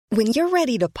When you're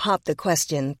ready to pop the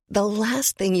question, the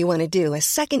last thing you want to do is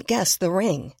second-guess the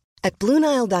ring. At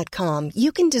BlueNile.com,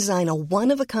 you can design a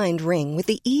one-of-a-kind ring with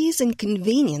the ease and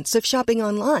convenience of shopping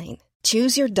online.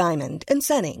 Choose your diamond and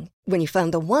setting. When you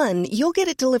find the one, you'll get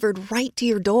it delivered right to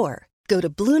your door. Go to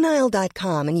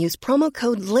BlueNile.com and use promo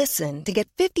code LISTEN to get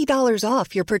 $50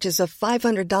 off your purchase of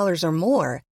 $500 or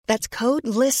more. That's code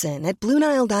LISTEN at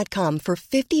BlueNile.com for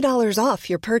 $50 off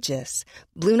your purchase.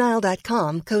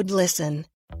 BlueNile.com, code LISTEN.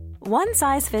 One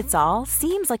size fits all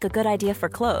seems like a good idea for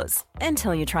clothes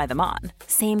until you try them on.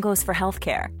 Same goes for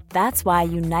healthcare. That's why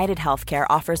United Healthcare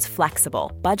offers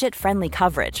flexible, budget-friendly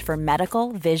coverage for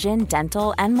medical, vision,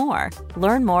 dental, and more.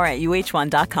 Learn more at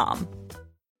uh1.com.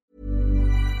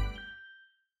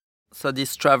 So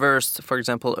this traverse, for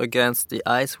example, against the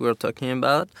ice we were talking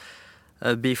about,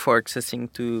 before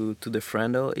accessing to the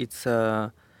Ferrando, it's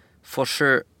for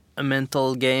sure a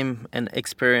mental game and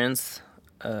experience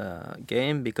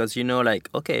game, because you know, like,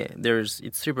 okay,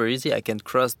 it's super easy. I can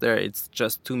cross there. It's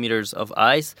just 2 meters of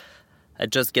ice. I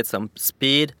just get some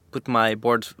speed, put my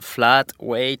board flat,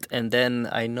 wait, and then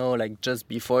I know, like, just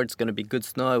before it's gonna be good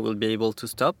snow, I will be able to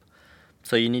stop.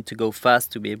 So you need to go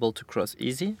fast to be able to cross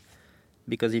easy,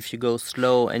 because if you go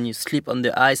slow and you slip on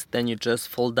the ice, then you just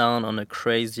fall down on a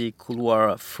crazy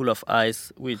couloir full of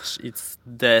ice, which it's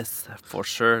death for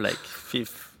sure, like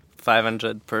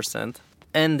 500%.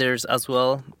 And there's as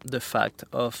well the fact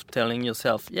of telling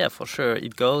yourself, yeah, for sure,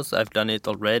 it goes. I've done it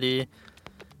already.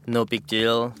 No big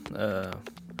deal.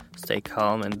 Stay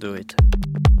calm and do it.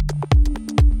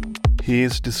 He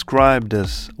is described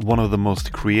as one of the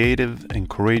most creative and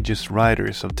courageous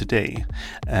writers of today,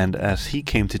 and as he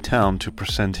came to town to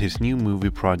present his new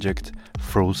movie project,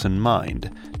 Frozen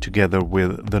Mind, together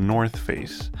with The North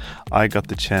Face, I got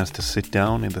the chance to sit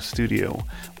down in the studio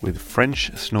with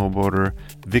French snowboarder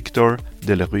Victor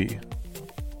Delerue.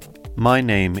 My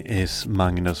name is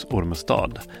Magnus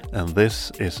Ormestad, and this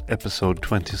is episode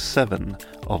 27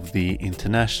 of the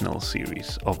international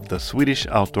series of the Swedish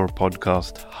outdoor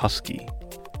podcast Husky.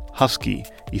 Husky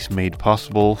is made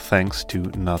possible thanks to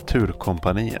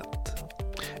Naturkompaniet.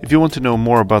 If you want to know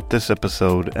more about this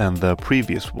episode and the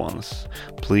previous ones,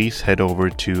 please head over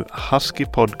to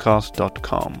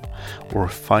huskypodcast.com or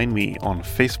find me on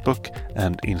Facebook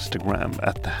and Instagram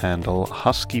at the handle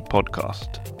Husky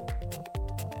Podcast.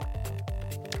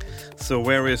 So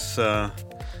where is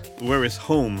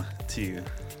home to you?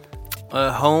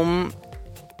 Home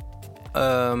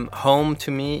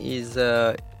to me is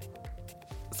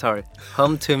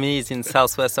Home to me is in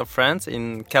southwest of France,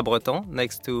 in Cabreton,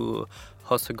 next to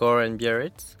Hossegor and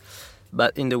Biarritz.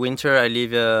 But in the winter, I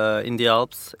live in the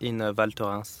Alps, in Val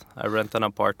Thorens. I rent an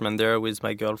apartment there with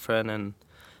my girlfriend,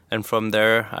 and from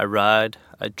there I ride,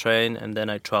 I train, and then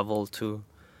I travel to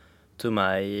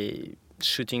my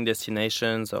shooting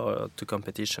destinations or to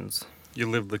competitions. You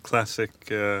live the classic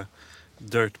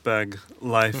dirtbag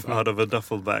life out of a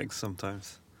duffel bag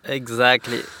sometimes.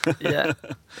 Exactly, yeah.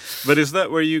 But is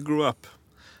that where you grew up,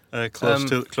 close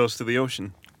to the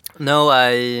ocean? No,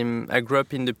 I grew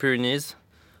up in the Pyrenees,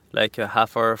 like a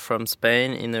half hour from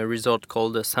Spain, in a resort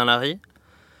called Saint-Lary.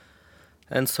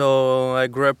 And so I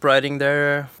grew up riding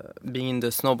there, being in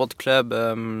the snowboard club,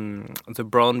 the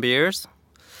Brown Bears.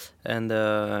 And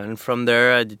from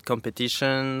there I did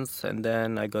competitions, and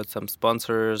then I got some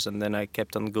sponsors, and then I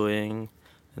kept on going,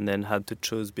 and then had to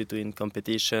choose between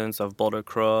competitions of border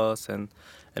cross and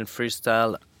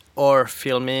freestyle or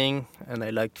filming, and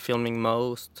I liked filming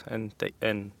most, and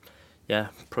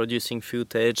producing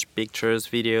footage, pictures,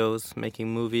 videos,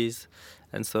 making movies.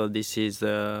 And so this is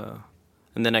and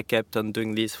then I kept on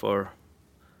doing this for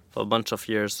a bunch of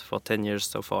years, for 10 years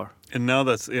so far. And now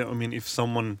that's, I mean, if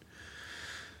someone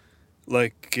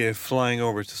like flying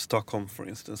over to Stockholm, for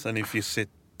instance, and if you sit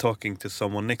talking to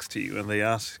someone next to you and they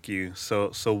ask you,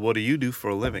 so what do you do for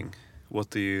a living? What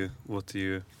do you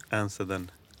answer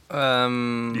then?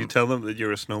 Do you tell them that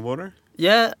you're a snowboarder?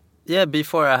 Yeah.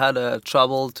 Before I had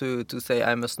trouble to say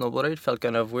I'm a snowboarder. It felt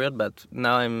kind of weird, but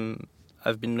now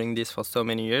I've been doing this for so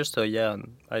many years. So yeah,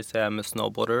 I say I'm a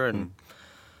snowboarder,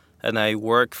 and I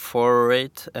work for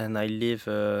it, and I live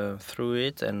through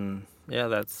it, and yeah,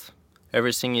 that's.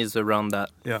 Everything is around that.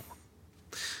 Yeah.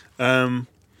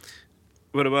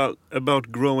 What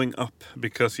about growing up?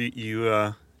 Because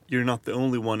you're not the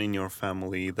only one in your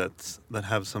family that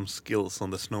have some skills on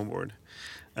the snowboard.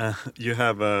 You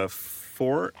have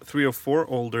 3 or 4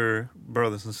 older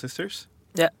brothers and sisters.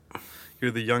 Yeah.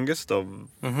 You're the youngest of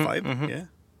 5. Mm-hmm. Yeah.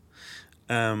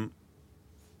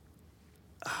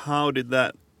 How did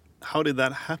that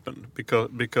happen?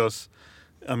 Because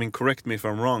I mean, correct me if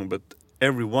I'm wrong, but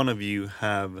every one of you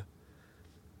have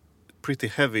pretty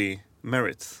heavy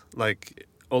merits? Like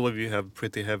all of you have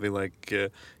pretty heavy, like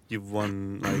you've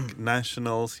won like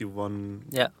nationals, you've won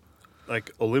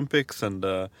like Olympics and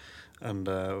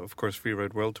of course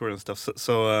Freeride World Tour and stuff.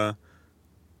 So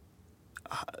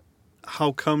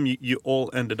how come you all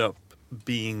ended up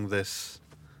being this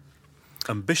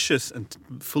ambitious and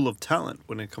full of talent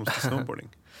when it comes to snowboarding?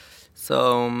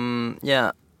 So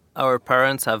our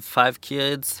parents have 5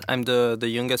 kids. I'm the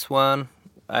youngest one.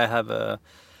 I have a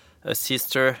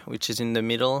sister which is in the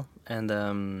middle,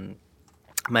 and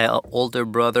my older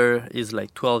brother is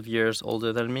like 12 years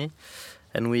older than me,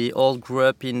 and we all grew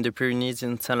up in the Pyrenees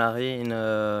in Saint-Lary in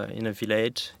a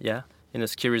village, in a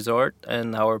ski resort,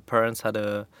 and our parents had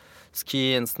a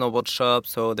ski and snowboard shop,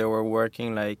 so they were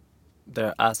working like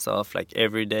their ass off like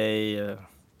every day.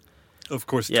 Of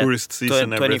course, tourist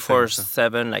season,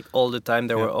 24/7, like all the time.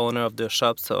 They were owner of the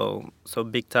shop, so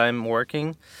big time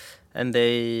working, and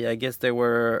I guess they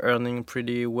were earning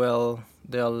pretty well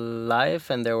their life,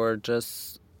 and they were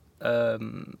just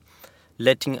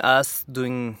letting us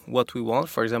doing what we want.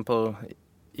 For example,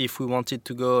 if we wanted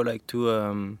to go like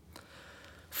to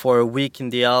for a week in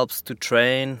the Alps to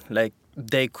train, like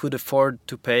they could afford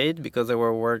to pay it because they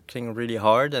were working really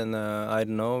hard, and I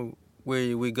don't know,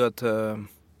 we got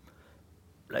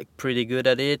like pretty good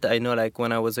at it. I know, like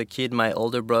when I was a kid, my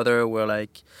older brother were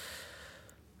like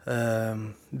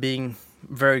being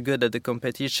very good at the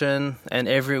competition, and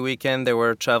every weekend they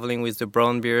were traveling with the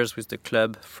Brown Bears, with the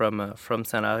club from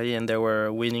Saint-Lary, and they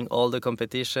were winning all the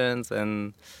competitions,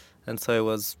 and so it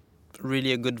was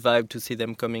really a good vibe to see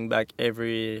them coming back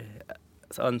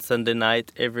on Sunday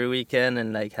night every weekend,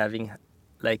 and like having,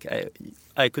 like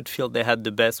I could feel they had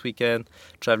the best weekend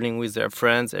traveling with their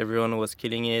friends. Everyone was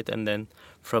killing it, and then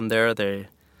from there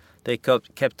they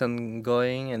kept on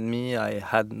going, and me, I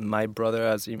had my brother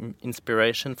as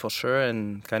inspiration for sure,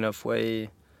 and kind of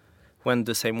went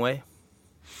the same way.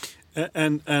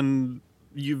 And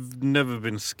you've never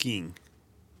been skiing?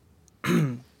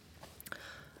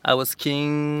 I was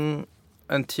skiing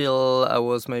until I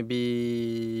was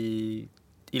maybe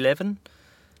 11.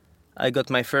 I got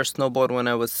my first snowboard when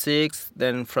I was 6.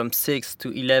 Then from 6 to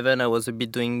 11, I was a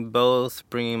bit doing both,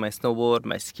 bringing my snowboard,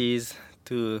 my skis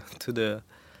to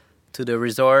the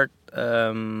resort.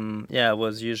 I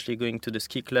was usually going to the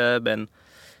ski club and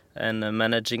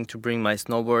managing to bring my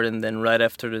snowboard. And then right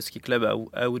after the ski club,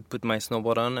 I would put my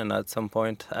snowboard on. And at some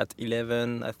point at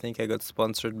 11, I think I got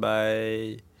sponsored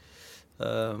by,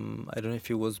 I don't know if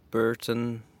it was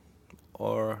Burton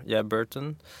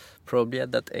Burton, probably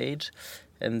at that age.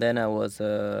 And then I was,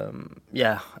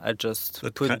 I just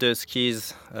put the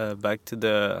skis back to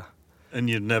the... And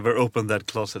you never opened that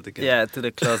closet again? Yeah, to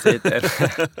the closet.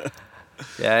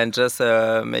 And just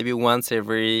maybe once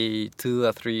every 2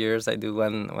 or 3 years I do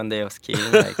one day of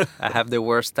skiing. Like, I have the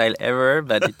worst style ever,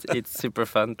 but it's super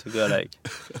fun to go like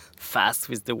fast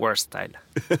with the worst style.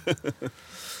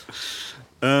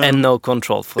 And no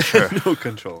control, for sure. No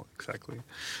control, exactly.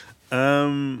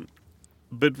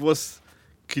 But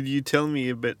could you tell me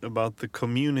a bit about the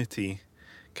community,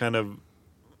 kind of,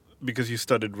 because you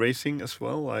started racing as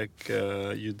well, like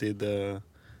you did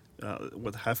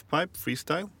half-pipe,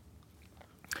 freestyle?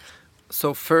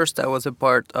 So first I was a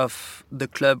part of the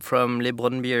club from Les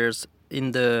Brown Bears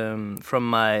from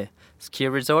my ski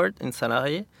resort in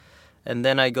Saint-Lary. And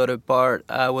then I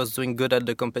was doing good at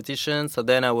the competition, so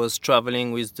then I was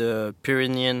traveling with the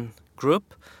Pyrenean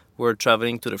group. We're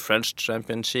traveling to the French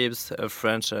championships,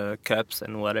 French cups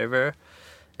and whatever.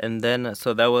 And then,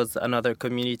 so that was another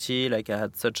community. Like, I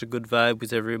had such a good vibe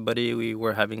with everybody. We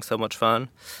were having so much fun.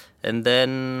 And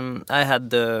then I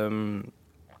had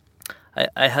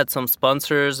I had some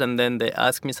sponsors, and then they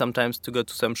asked me sometimes to go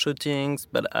to some shootings,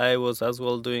 but I was as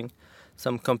well doing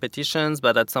some competitions,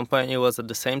 but at some point it was at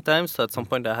the same time. So at some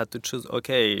point I had to choose,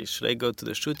 okay, should I go to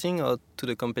the shooting or to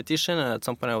the competition? And at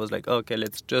some point I was like, okay,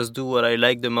 let's just do what I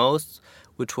like the most,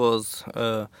 which was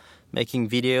making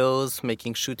videos,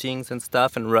 making shootings and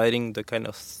stuff, and writing the kind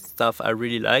of stuff I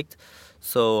really liked.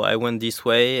 So I went this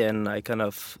way, and I kind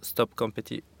of stopped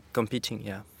competing,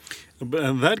 yeah.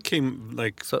 And that came,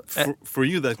 like, so, for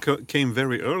you, that came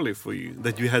very early for you,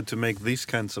 that you had to make these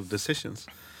kinds of decisions.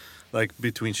 Like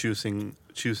between choosing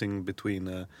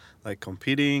between like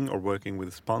competing or working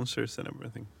with sponsors and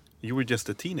everything. You were just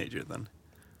a teenager then.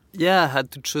 Yeah, I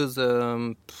had to choose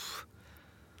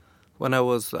when I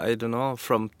was, I don't know,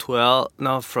 from 12,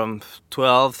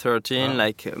 13,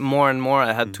 like more and more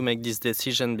I had to make this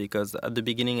decision, because at the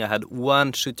beginning I had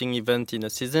one shooting event in a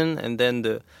season, and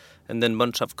then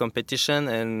bunch of competition,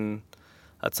 and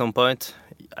at some point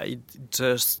it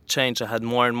just changed. I had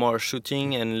more and more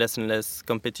shooting and less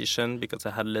competition because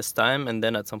I had less time, and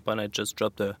then at some point I just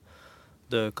dropped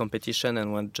the competition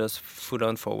and went just full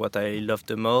on for what I loved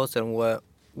the most and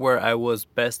where I was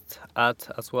best at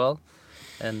as well.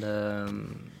 And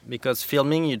because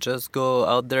filming, you just go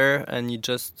out there and you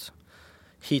just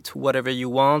hit whatever you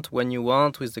want, when you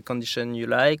want, with the condition you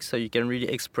like, so you can really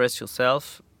express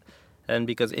yourself. And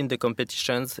because in the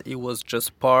competitions, it was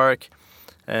just park,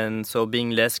 and so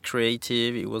being less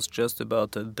creative, it was just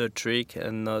about the trick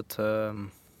and not...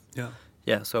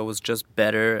 Yeah, so I was just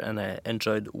better, and I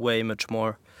enjoyed way much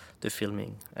more the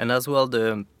filming. And as well,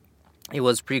 it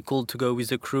was pretty cool to go with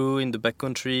the crew in the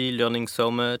backcountry, learning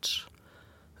so much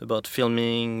about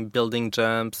filming, building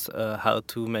jumps, how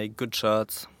to make good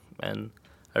shots, and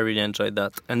I really enjoyed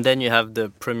that. And then you have the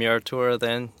premiere tour.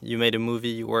 Then you made a movie,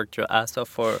 you worked your ass off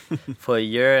for a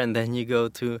year, and then you go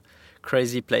to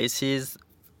crazy places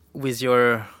with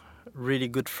your really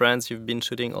good friends you've been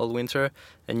shooting all winter,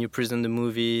 and you present the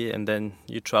movie, and then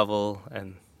you travel,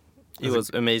 and it was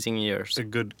amazing years. A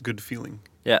good feeling.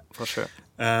 Yeah, for sure.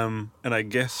 And I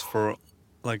guess for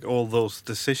like all those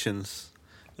decisions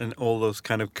and all those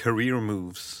kind of career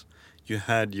moves, you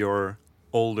had your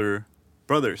older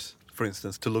brothers, for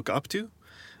instance, to look up to,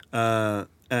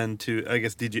 and to, I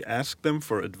guess, did you ask them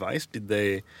for advice? Did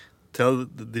they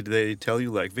tell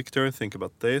you, like, Victor, think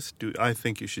about this, I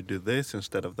think you should do this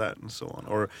instead of that, and so on?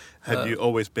 Or have you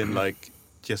always been like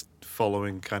just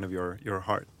following kind of your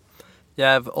heart?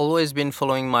 Yeah, I've always been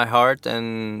following my heart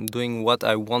and doing what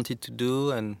I wanted to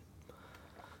do, and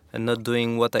not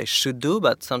doing what I should do.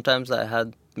 But sometimes I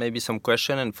had maybe some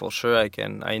question, and for sure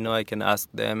I know I can ask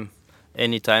them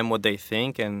anytime what they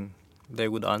think, and they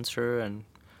would answer and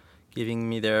giving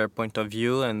me their point of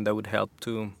view, and that would help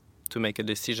to make a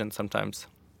decision sometimes.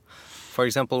 For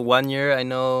example, one year I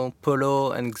know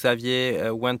Polo and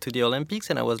Xavier went to the Olympics,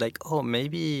 and I was like, oh,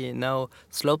 maybe now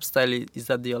slopestyle is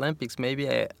at the Olympics. Maybe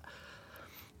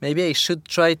I should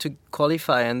try to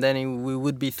qualify, and then we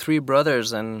would be 3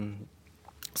 brothers. And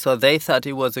so they thought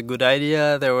it was a good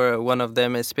idea. There were one of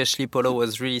them, especially Polo,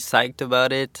 was really psyched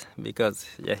about it because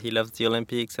he loves the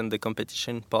Olympics and the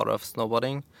competition part of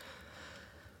snowboarding.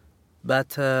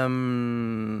 But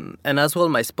and as well,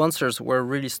 my sponsors were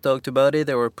really stoked about it.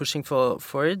 They were pushing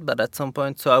for it. But at some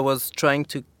point, so I was trying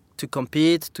to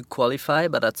compete, to qualify.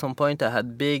 But at some point, I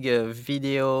had big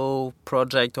video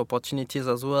project opportunities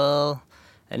as well.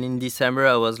 And in December,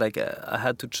 I was like, I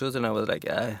had to choose, and I was like,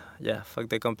 fuck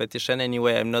the competition.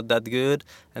 Anyway, I'm not that good,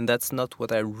 and that's not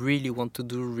what I really want to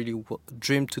do, really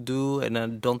dream to do, and I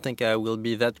don't think I will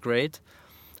be that great.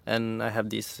 And I have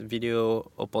this video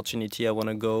opportunity I want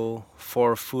to go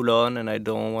for full on, and I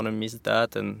don't want to miss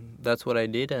that, and that's what I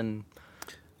did. And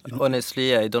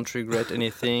honestly, I don't regret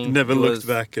anything. You never looked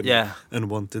back and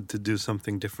wanted to do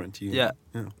something different.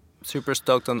 Super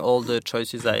stoked on all the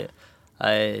choices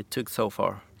I took so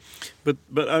far. But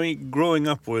I mean, growing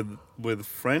up with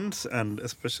friends and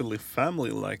especially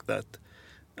family like that,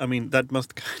 I mean, that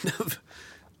must kind of,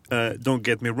 don't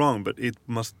get me wrong, but it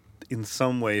must in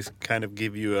some ways kind of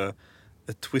give you a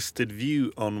twisted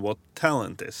view on what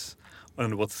talent is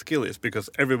and what skill is, because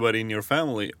everybody in your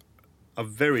family are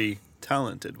very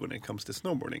talented when it comes to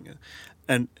snowboarding.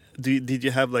 And did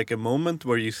you have like a moment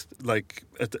where you like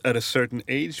at a certain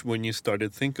age when you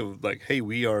started think of like, hey,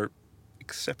 we are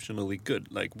exceptionally good,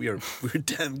 like we're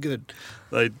damn good,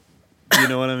 like, you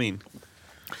know what I mean?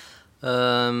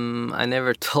 I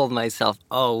never told myself,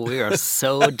 oh, we are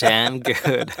so damn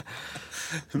good.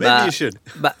 Maybe you should.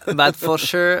 but for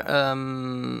sure,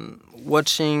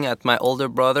 watching at my older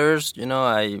brothers,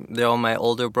 they're all my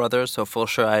older brothers, so for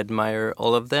sure I admire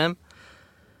all of them.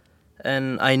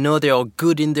 And I know they are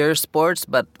good in their sports,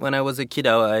 but when I was a kid,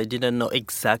 I didn't know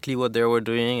exactly what they were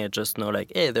doing. I just know,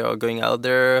 like, hey, they are going out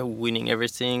there, winning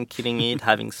everything, killing it,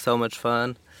 having so much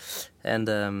fun. And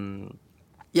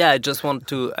I just want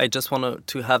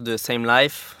to have the same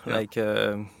life, like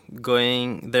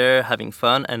going there, having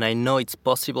fun. And I know it's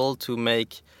possible to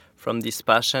make from this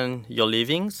passion your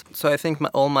livings. So I think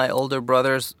all my older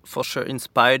brothers for sure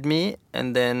inspired me,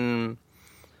 and then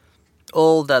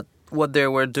all that. What they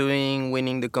were doing,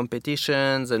 winning the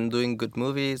competitions and doing good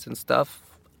movies and stuff,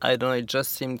 I don't know, it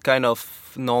just seemed kind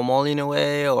of normal in a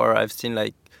way. Or I've seen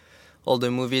like all the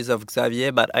movies of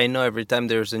Xavier, but I know every time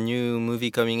there's a new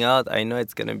movie coming out, I know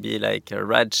it's gonna be like a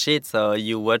rad shit. So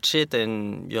you watch it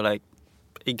and you're like,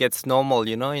 it gets normal,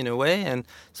 in a way. And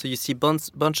so you see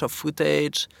bunch of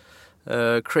footage,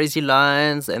 crazy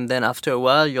lines, and then after a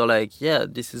while you're like, yeah,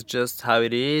 this is just how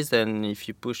it is. And if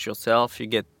you push yourself, you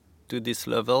get to this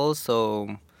level,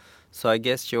 so I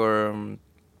guess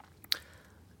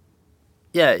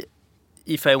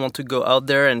if I want to go out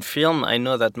there and film, I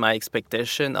know that my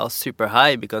expectations are super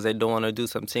high because I don't want to do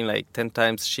something like 10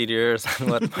 times shittier than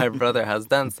what my brother has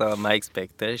done. So my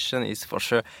expectation is for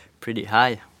sure pretty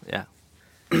high. Yeah.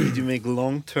 Did you make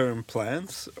long-term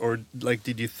plans, or like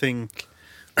did you think,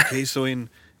 okay, so in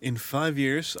 5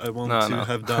 years I want to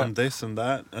have done this and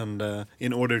that, and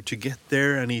in order to get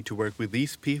there I need to work with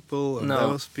these people and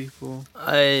those people?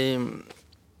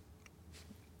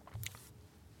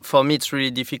 For me, it's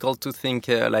really difficult to think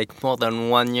like more than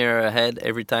 1 year ahead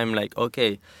every time. Like,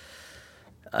 okay,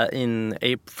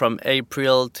 from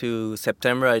April to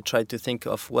September, I try to think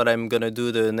of what I'm gonna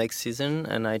do the next season,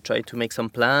 and I try to make some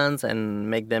plans and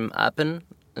make them happen.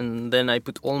 And then I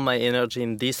put all my energy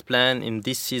in this plan, in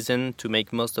this season, to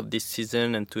make most of this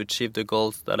season and to achieve the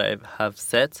goals that I have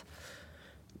set.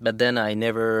 But then I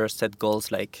never set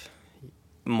goals like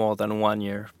more than 1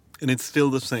 year. And it's still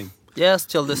the same? Yeah,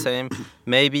 still the same.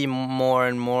 Maybe more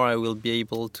and more I will be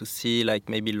able to see like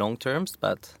maybe long terms,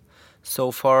 but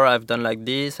so far I've done like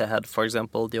this. I had, for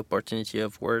example, the opportunity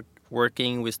of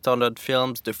working with Standard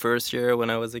Films the first year when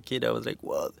I was a kid. I was like,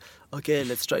 well, okay,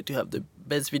 let's try to have the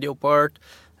best video part.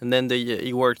 And then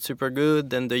it worked super good.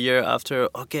 Then the year after,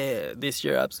 okay, this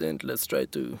year absent, let's try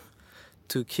to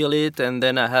kill it. And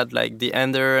then I had like the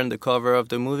ender and the cover of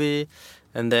the movie.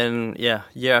 And then, yeah,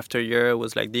 year after year it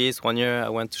was like this. 1 year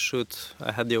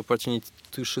I had the opportunity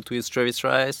to shoot with Travis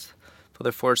Rice for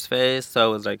the fourth phase. So I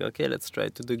was like, okay, let's try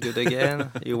to do good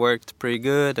again. It worked pretty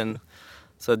good. And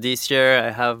so this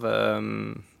year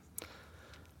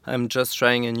I'm just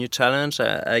trying a new challenge.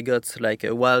 I got like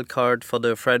a wild card for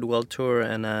the Fred World Tour.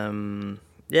 And I'm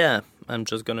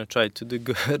just going to try to do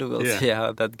good. We'll see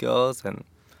how that goes. And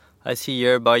I see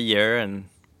year by year, and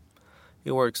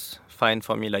it works fine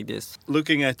for me like this.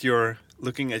 Looking at your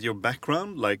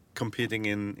background, like competing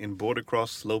in border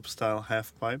cross, slopestyle,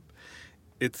 half pipe,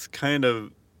 it's kind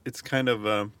of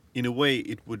in a way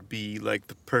it would be like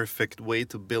the perfect way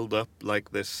to build up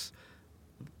like this.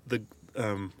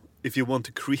 If you want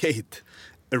to create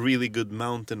a really good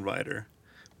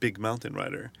big mountain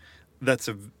rider, that's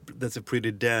a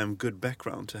pretty damn good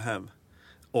background to have.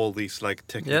 All these like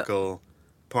technical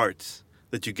parts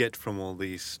that you get from all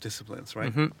these disciplines,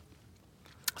 right? Mm-hmm.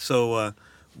 So,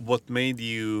 what made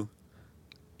you,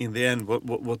 in the end,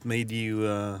 what made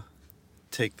you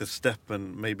take the step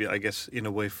and maybe, I guess, in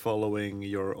a way, following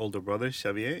your older brother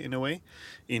Xavier in a way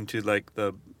into like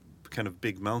the kind of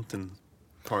big mountain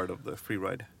part of the free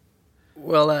ride?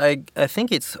 Well, I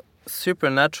think it's super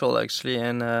natural actually,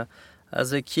 and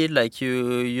as a kid, like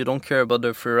you don't care about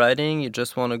the free riding. You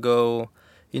just want to go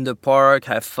in the park,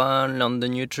 have fun, learn the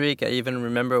new trick. I even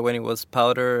remember when it was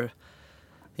powder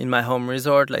in my home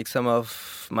resort, like some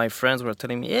of my friends were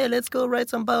telling me, "Yeah, let's go ride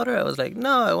some powder." I was like,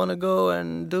 "No, I want to go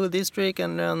and do this trick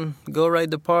and then go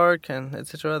ride the park and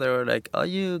etc." They were like, "Are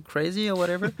you crazy or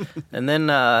whatever?" And then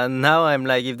now I'm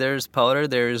like, if there's powder,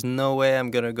 there is no way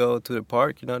I'm gonna go to the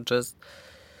park. Just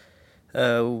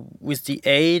with the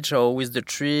age or with the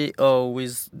tree or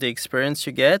with the experience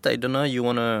you get, I don't know. You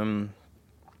wanna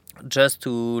just to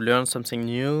learn something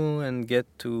new and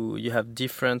you have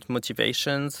different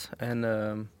motivations, and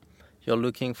you're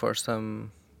looking for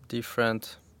some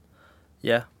different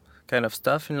kind of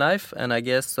stuff in life. And I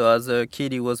guess so as a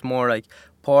kid it was more like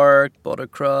park, border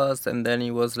cross, and then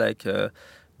it was like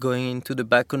going into the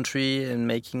backcountry and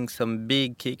making some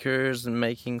big kickers and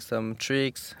making some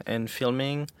tricks and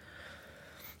filming.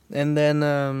 And then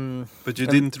but you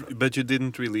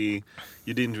didn't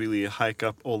really hike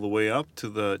up all the way up to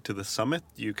the summit.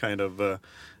 You kind of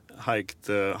hiked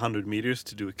 100 meters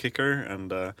to do a kicker,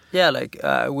 and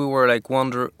we were like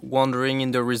wandering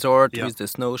in the resort with the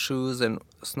snowshoes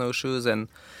and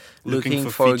looking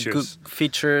for good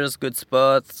features, good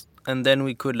spots. And then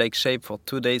we could like shape for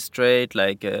 2 days straight,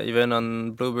 like even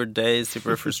on Bluebird days,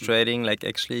 super frustrating. Like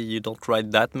actually you don't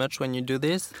ride that much when you do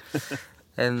this.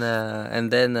 And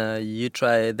then you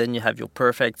try. Then you have your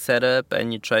perfect setup,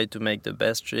 and you try to make the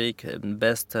best trick and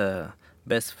best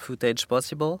footage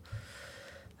possible.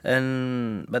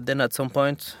 But then at some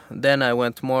point, I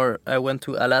went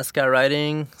to Alaska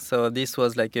riding. So this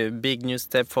was like a big new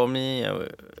step for me,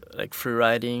 like free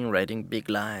riding big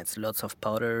lines, lots of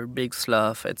powder, big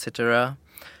slough, etc.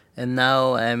 And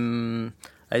now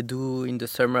I do in the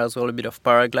summer as well a bit of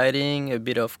paragliding, a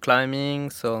bit of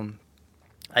climbing. So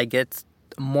I get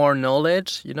more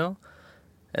knowledge,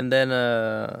 and then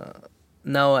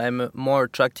now I'm more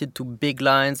attracted to big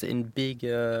lines in big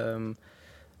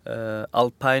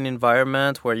alpine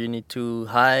environment where you need to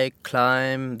hike,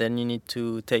 climb, then you need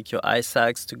to take your ice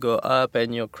axe to go up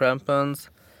and your crampons.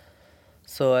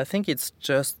 So I think it's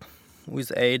just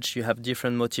with age you have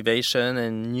different motivation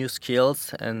and new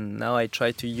skills, and now I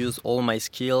try to use all my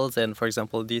skills. And for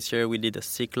example, this year we did a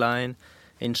sick line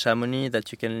in Chamonix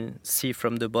that you can see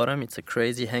from the bottom. It's a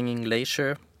crazy hanging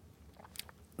glacier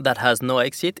that has no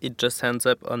exit. It just ends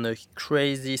up on a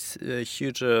crazy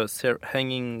huge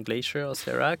hanging glacier or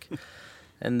serac.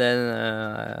 And then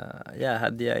I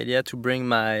had the idea to bring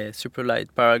my super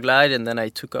light paraglide, and then I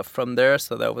took off from there.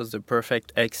 So that was the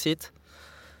perfect exit.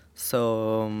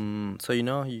 So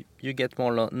you get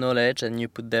more knowledge and you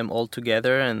put them all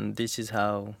together, and this is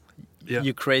how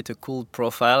you create a cool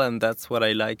profile, and that's what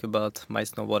I like about my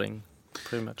snowboarding,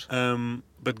 pretty much.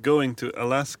 But going to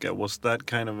Alaska, was that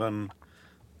kind of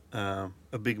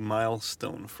a big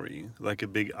milestone for you, like a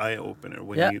big eye opener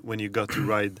when you got to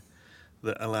ride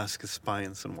the Alaska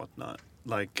spines and whatnot?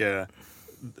 Like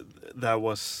that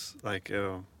was like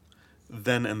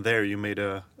then and there you made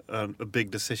a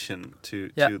big decision to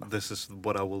this is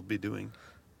what I will be doing.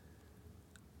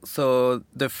 So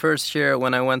the first year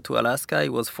when I went to Alaska,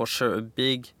 it was for sure a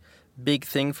big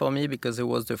thing for me, because it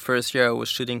was the first year I was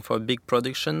shooting for big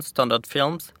productions, Standard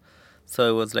Films. So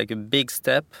it was like a big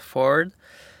step forward.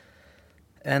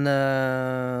 And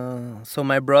so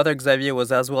my brother Xavier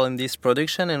was as well in this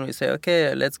production, and we say,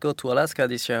 okay, let's go to Alaska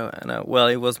this year. And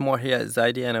it was more his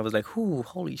idea, and I was like,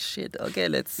 holy shit, okay,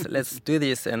 let's do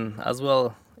this. And as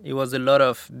well, it was a lot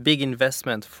of big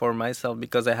investment for myself,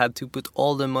 because I had to put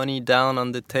all the money down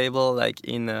on the table, like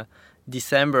in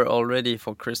December already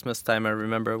for Christmas time. I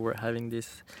remember we're having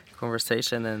this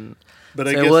conversation, and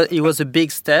it was a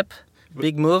big step,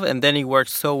 big move, and then it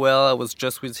worked so well. I was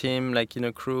just with him, like in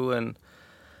a crew,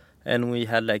 and we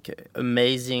had like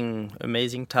amazing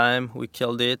time. We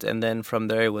killed it, and then from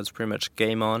there it was pretty much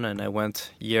game on, and I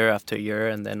went year after year,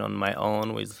 and then on my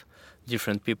own with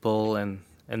different people, and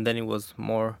then it was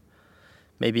more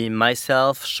maybe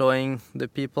myself showing the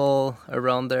people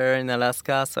around there in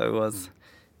Alaska. So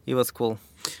it was cool.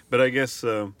 But I guess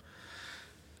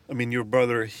your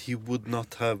brother, he would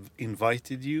not have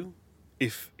invited you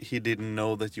if he didn't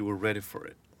know that you were ready for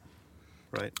it,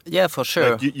 right? Yeah, for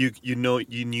sure. Like you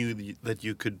knew that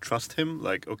you could trust him.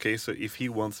 Like, okay, so if he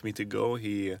wants me to go,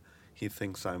 he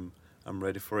thinks I'm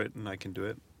ready for it and I can do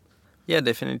it. Yeah,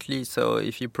 definitely. So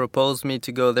if he proposed me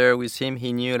to go there with him,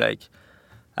 he knew like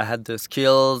I had the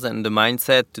skills and the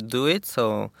mindset to do it.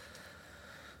 So,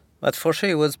 but for sure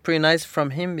it was pretty nice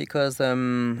from him, because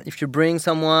if you bring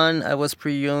someone, I was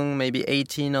pretty young, maybe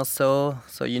 18 or so.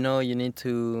 So you need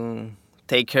to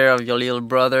take care of your little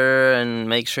brother and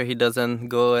make sure he doesn't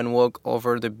go and walk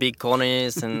over the big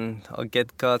cornice or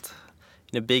get caught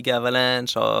in a big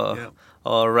avalanche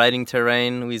or riding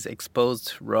terrain with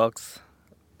exposed rocks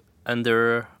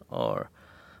under or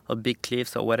big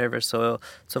cliffs or whatever. So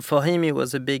for him it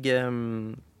was a big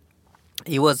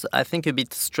it was, I think, a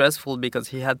bit stressful, because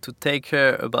he had to take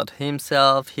care about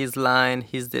himself, his line,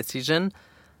 his decision,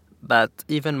 but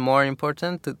even more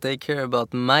important, to take care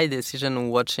about my decision,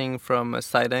 watching from a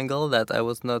side angle that I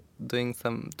was not doing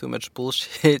too much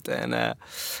bullshit, and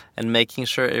making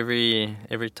sure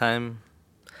every time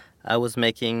I was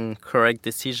making correct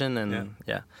decision. And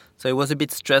so it was a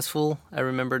bit stressful. I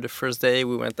remember the first day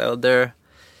we went out there.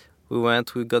 We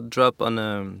got dropped on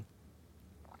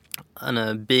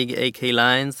a big AK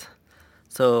lines.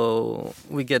 So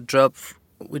we get dropped.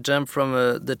 We jump from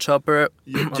the chopper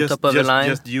on top of the line.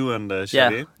 Just you and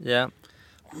Xavier? Yeah.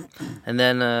 And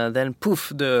then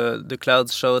poof, the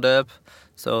clouds showed up.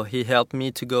 So he helped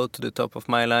me to go to the top of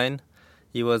my line.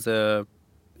 He was a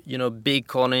big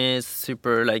cornice,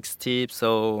 super like steep,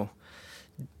 so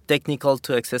technical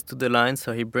to access to the line.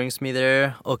 So he brings me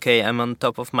there. Okay, I'm on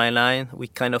top of my line. We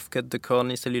kind of cut the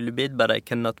cornice a little bit, but I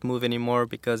cannot move anymore,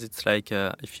 because it's like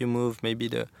if you move, maybe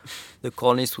the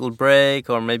cornice will break,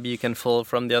 or maybe you can fall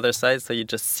from the other side. So you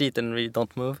just sit and really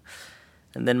don't move.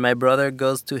 And then my brother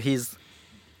goes to his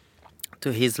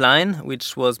line,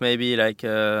 which was maybe like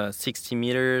 60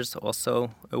 meters or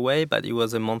so away, but it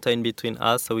was a mountain between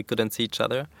us, so we couldn't see each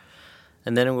other.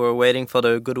 And then we were waiting for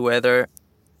the good weather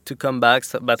to come back,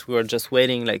 but we were just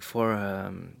waiting like for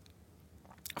I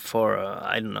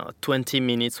don't know, 20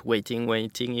 minutes waiting.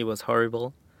 It was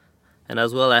horrible. And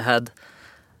as well,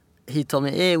 he told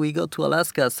me, hey, we go to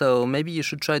Alaska, so maybe you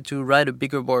should try to ride a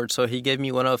bigger board. So he gave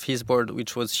me one of his board,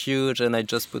 which was huge, and I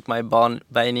just put my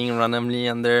binding randomly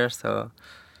on there. So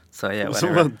yeah,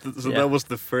 whatever. So that was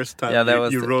the first time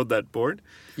you rode that board?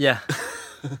 Yeah.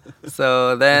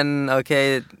 So then,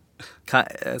 okay,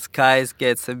 skies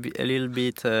gets a little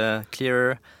bit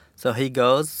clearer. So he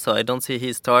goes, so I don't see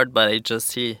his start, but I just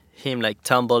see him like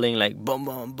tumbling, like boom,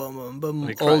 boom, boom, boom,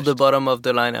 boom, all the bottom of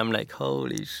the line. I'm like,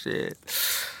 holy shit.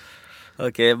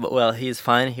 Okay, but well, he's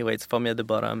fine. He waits for me at the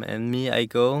bottom, and me, I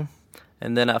go.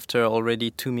 And then after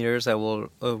already 2 meters, I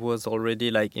was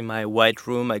already like in my white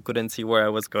room. I couldn't see where I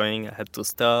was going. I had to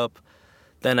stop.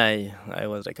 Then I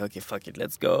was like, okay, fuck it,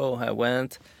 let's go. I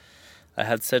went. I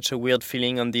had such a weird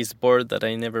feeling on this board that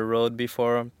I never rode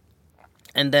before.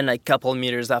 And then like a couple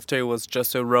meters after, it was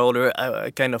just a roller. I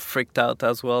kind of freaked out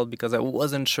as well because I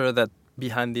wasn't sure that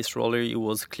behind this roller it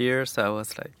was clear. So I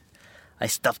was like, I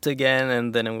stopped again.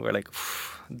 And then we were like,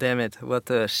 damn it, what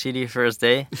a shitty first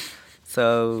day.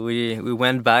 So we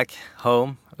went back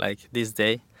home like this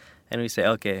day. And we say,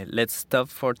 okay, let's stop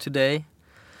for today.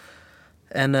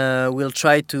 And we'll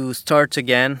try to start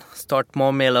again, start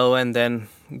more mellow and then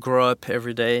grow up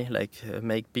every day, like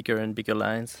make bigger and bigger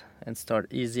lines and start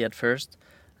easy at first.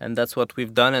 And that's what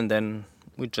we've done. And then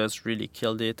we just really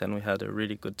killed it and we had a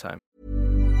really good time.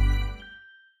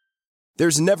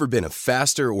 There's never been a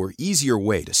faster or easier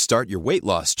way to start your weight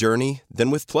loss journey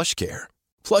than with PlushCare.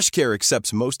 PlushCare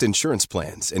accepts most insurance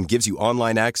plans and gives you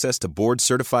online access to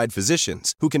board-certified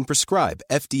physicians who can prescribe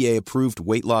FDA-approved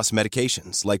weight loss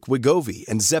medications like Wegovy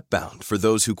and Zepbound for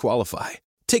those who qualify.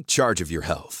 Take charge of your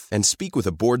health and speak with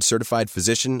a board-certified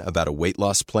physician about a weight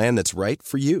loss plan that's right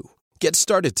for you. Get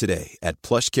started today at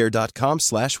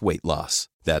plushcare.com/weight-loss.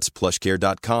 That's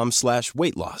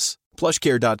plushcare.com/weight-loss.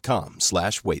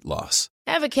 plushcare.com/weight-loss.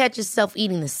 Ever catch yourself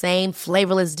eating the same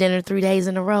flavorless dinner 3 days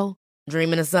in a row?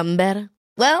 Dreaming of something better?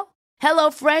 Well,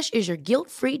 HelloFresh is your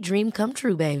guilt-free dream come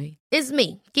true, baby. It's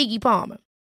me, Keke Palmer.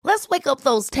 Let's wake up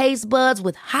those taste buds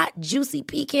with hot, juicy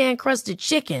pecan-crusted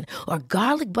chicken or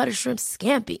garlic butter shrimp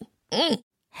scampi.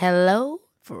 Hello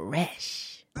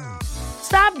Fresh.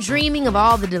 Stop dreaming of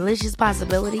all the delicious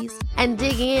possibilities and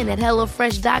dig in at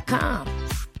HelloFresh.com.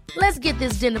 Let's get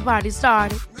this dinner party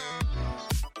started.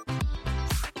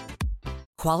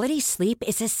 Quality sleep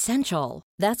is essential.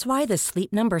 That's why the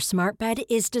Sleep Number Smart Bed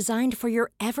is designed for your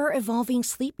ever-evolving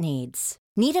sleep needs.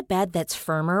 Need a bed that's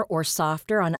firmer or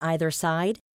softer on either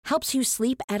side? Helps you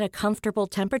sleep at a comfortable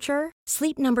temperature?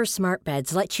 Sleep Number Smart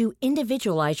Beds let you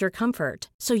individualize your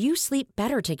comfort, so you sleep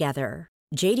better together.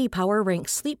 J.D. Power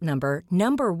ranks Sleep Number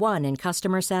number 1 in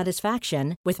customer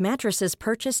satisfaction with mattresses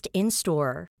purchased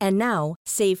in-store. And now,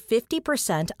 save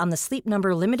 50% on the Sleep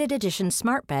Number Limited Edition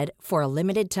Smart Bed for a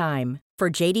limited time. For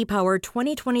J.D. Power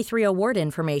 2023 award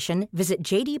information, visit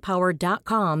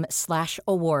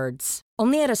jdpower.com/awards.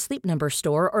 Only at a Sleep Number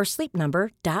store or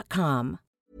sleepnumber.com.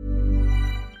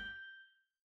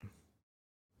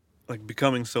 Like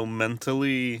becoming so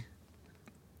mentally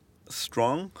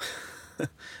strong.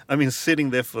 I mean,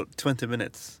 sitting there for 20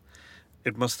 minutes,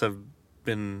 it must have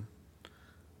been,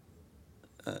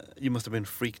 you must have been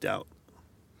freaked out.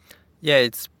 Yeah,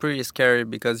 it's pretty scary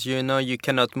because you know you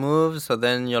cannot move, so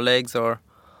then your legs are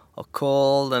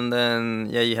cold, and then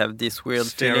you have this weird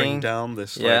staring feeling. Down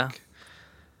this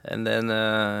and then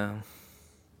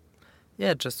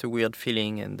just a weird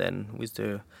feeling, and then with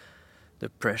the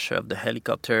pressure of the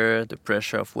helicopter, the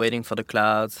pressure of waiting for the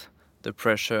clouds, the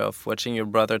pressure of watching your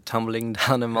brother tumbling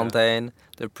down a mountain,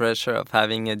 the pressure of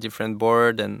having a different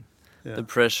board, and the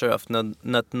pressure of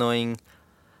not knowing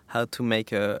how to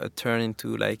make a turn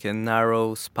into like a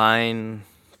narrow spine,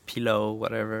 pillow,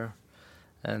 whatever.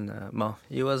 And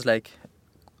it was like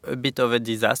a bit of a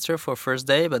disaster for first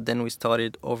day, but then we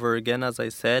started over again, as I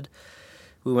said.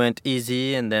 We went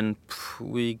easy, and then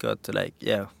we got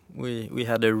we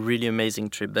had a really amazing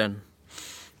trip then.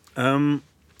 How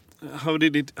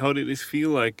did it feel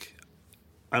like?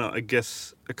 I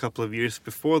guess a couple of years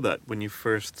before that, when you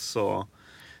first saw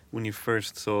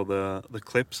the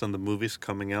clips and the movies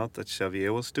coming out that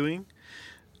Xavier was doing.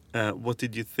 What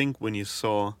did you think when you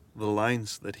saw the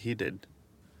lines that he did?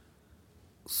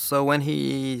 So when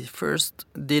he first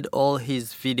did all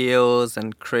his videos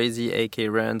and crazy AK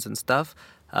runs and stuff,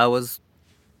 I was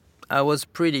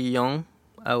pretty young.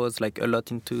 I was like a lot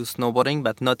into snowboarding,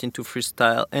 but not into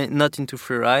freestyle, not into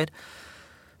freeride.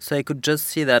 So I could just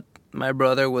see that my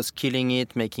brother was killing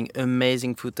it, making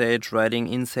amazing footage, riding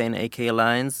insane AK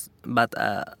lines. But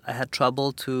I had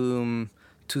trouble to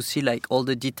see like all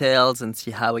the details and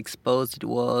see how exposed it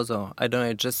was. Or I don't know,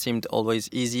 it just seemed always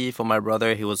easy for my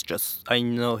brother. He was just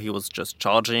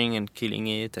charging and killing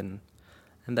it, and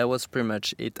that was pretty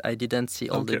much it. I didn't see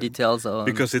all the details on,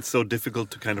 because it's so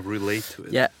difficult to kind of relate to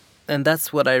it. Yeah. And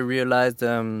that's what I realized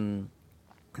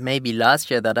maybe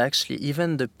last year, that actually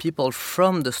even the people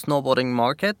from the snowboarding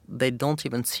market, they don't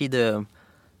even see the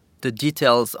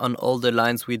details on all the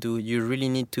lines we do. You really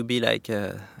need to be like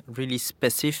really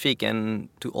specific and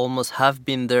to almost have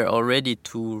been there already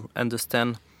to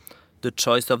understand the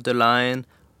choice of the line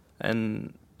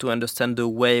and to understand the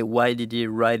way, why did he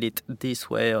ride it this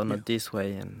way or not this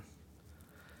way. And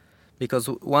because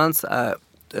once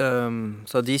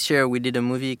so this year we did a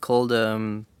movie called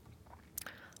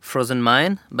Frozen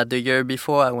Mine, but the year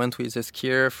before I went with a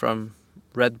skier from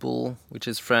Red Bull, which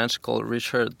is French, called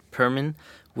Richard Permin.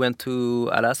 Went to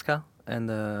Alaska, and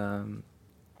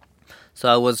so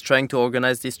I was trying to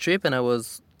organize this trip, and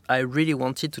I really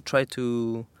wanted to try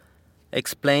to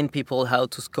explain people how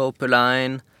to scope a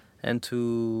line and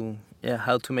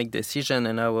how to make decision.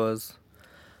 And I was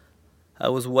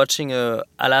watching a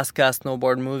Alaska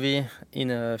snowboard movie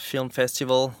in a film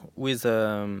festival with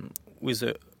a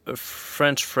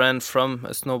French friend from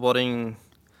a snowboarding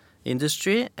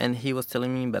industry, and he was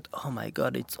telling me, but oh my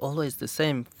god, it's always the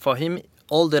same. For him,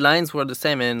 all the lines were the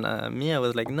same, and me, I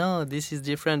was like, no, this is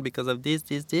different because of this.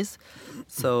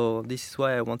 So this is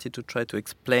why I wanted to try to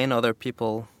explain other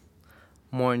people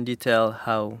more in detail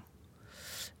how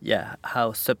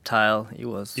subtle it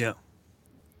was. Yeah,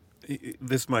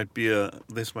 this might be a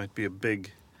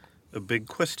big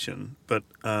question, but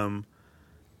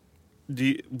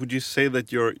would you say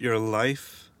that your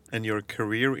life and your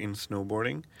career in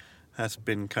snowboarding has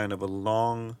been kind of a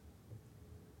long,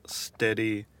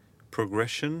 steady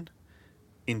progression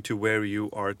into where you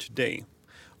are today?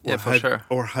 Sure.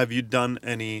 Or have you done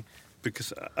any?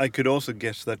 Because I could also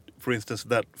guess that, for instance,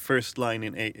 that first line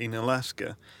in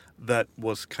Alaska, that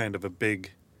was kind of a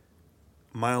big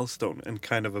milestone and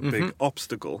kind of a big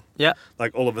obstacle. Yeah.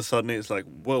 Like all of a sudden it's like,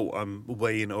 whoa, I'm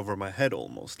way in over my head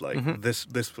almost. Like this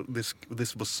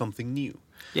was something new.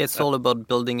 Yeah, it's all about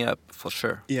building up, for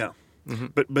sure. Yeah.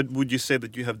 But would you say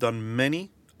that you have done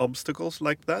many obstacles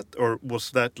like that, or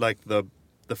was that like the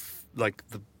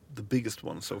biggest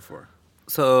one so far?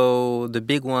 So the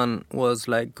big one was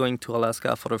like going to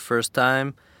Alaska for the first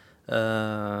time,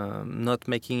 not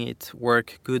making it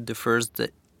work good the first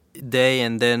day,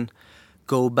 and then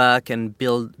go back and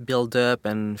build up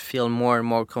and feel more and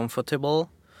more comfortable.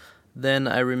 Then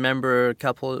I remember a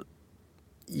couple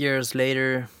years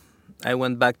later, I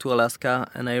went back to Alaska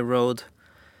and I rode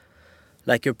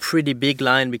like a pretty big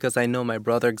line, because I know my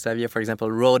brother Xavier, for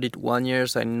example, rode it 1 year,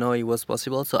 so I know it was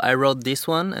possible. So I rode this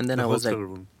one, and then I was like,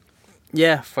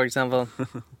 yeah, for example.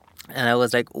 And I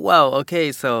was like, wow,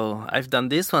 okay, so I've done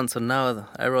this one, so now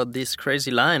I rode this crazy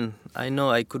line. I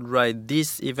know I could ride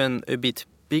this even a bit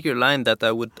bigger line that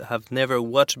I would have never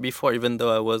watched before. Even though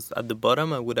I was at the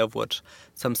bottom, I would have watched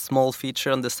some small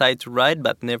feature on the side to ride,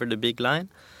 but never the big line.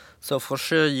 So for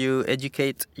sure, you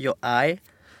educate your eye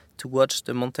to watch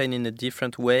the mountain in a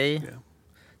different way,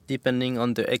 depending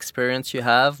on the experience you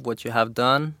have, what you have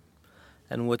done,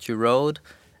 and what you rode.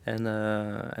 And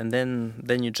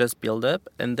then you just build up.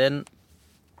 And then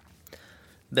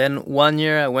 1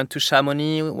 year I went to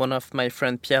Chamonix. One of my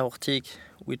friend Pierre Hortic,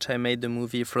 which I made the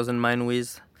movie Frozen Mine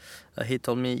with, he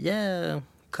told me, yeah,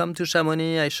 come to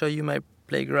Chamonix, I show you my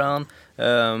playground.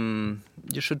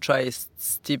 You should try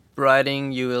steep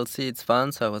riding, you will see it's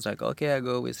fun. So I was like, okay, I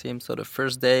go with him. So the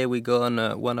first day we go on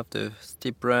one of the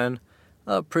steep run.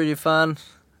 Oh, pretty fun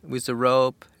with the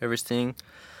rope, everything.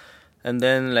 And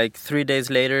then like 3 days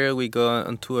later, we go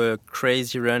onto a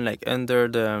crazy run, like under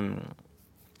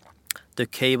the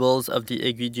cables of the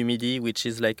Aiguille du Midi, which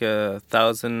is like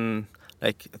 1,000,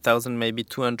 maybe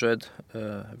 200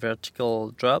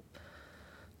 vertical drop.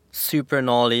 Super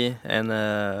gnarly, and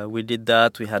we did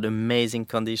that. We had amazing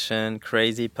condition,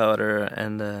 crazy powder,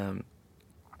 and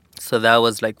so that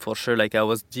was like for sure, like I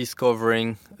was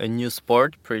discovering a new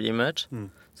sport pretty much.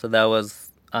 So that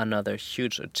was another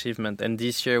huge achievement. And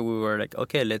this year we were like,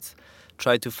 okay, let's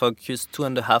try to focus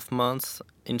 2.5 months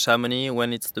in Chamonix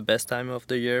when it's the best time of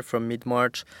the year, from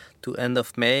mid-March to end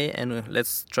of May, and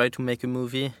let's try to make a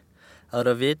movie out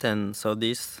of it. And so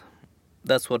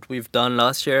that's what we've done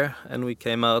last year, and we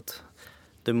came out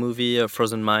the movie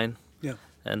Frozen Mine. Yeah.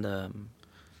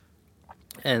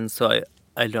 And so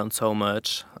I learned so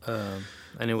much,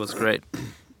 and it was great.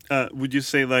 Would you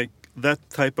say like that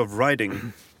type of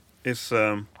riding is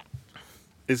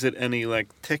it any like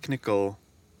technical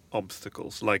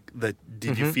obstacles like that?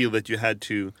 Did you feel that you had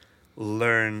to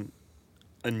learn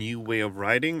a new way of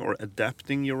riding or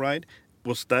adapting your ride?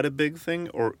 Was that a big thing,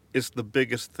 or is the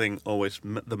biggest thing always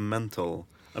the mental?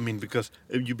 I mean, because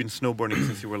you've been snowboarding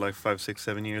since you were like 5, 6,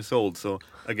 7 years old. So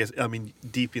I guess, I mean,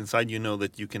 deep inside, you know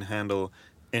that you can handle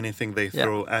anything they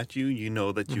throw at you. You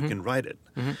know that you can ride it.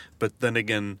 But then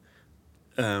again,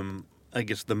 I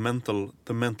guess the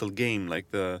mental game,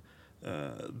 like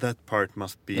that part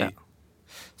must be. Yeah.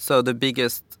 So the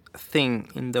biggest thing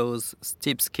in those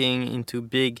steep skiing into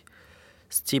big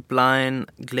steep line,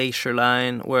 glacier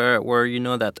line, where you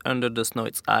know that under the snow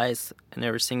it's ice and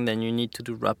everything, then you need to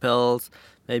do rappels,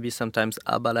 maybe sometimes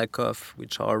Abalakov,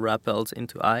 which are rappels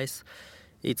into ice.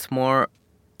 It's more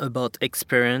about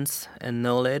experience and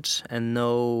knowledge and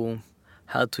know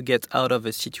how to get out of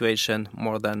a situation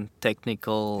more than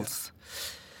technicals.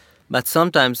 But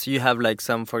sometimes you have like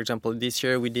some, for example, this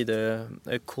year we did a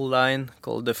cool line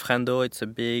called the Frendo. It's a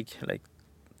big, like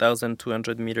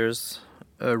 1,200 meters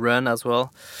run as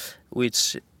well,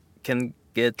 which can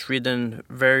get ridden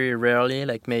very rarely.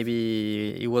 Like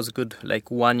maybe it was good like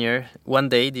 1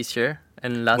 day this year,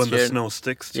 and last when year the snow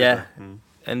sticks.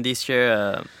 And this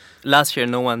year. Last year,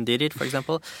 no one did it, for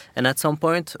example. And at some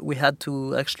point, we had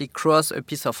to actually cross a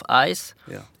piece of ice.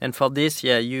 Yeah. And for this,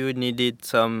 you needed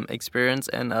some experience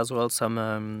and as well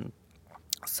some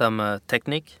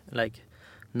technique, like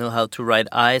know how to ride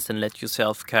ice and let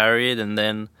yourself carry it and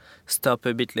then stop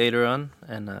a bit later on.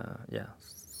 And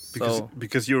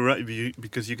because you're right,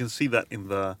 because you can see that in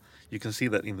the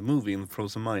movie in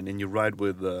Frozen Mind, and you ride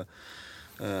with the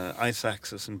ice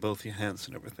axes in both your hands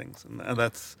and everything, and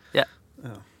that's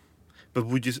But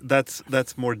would you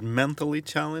that's more mentally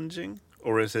challenging,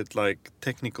 or is it like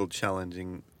technical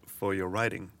challenging for your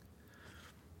riding?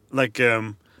 Like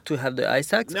to have the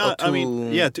ice axe? No, or to... I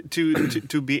mean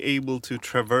to be able to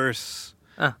traverse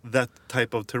that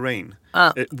type of terrain.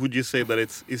 Would you say that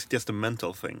it's just a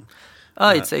mental thing?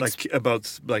 It's like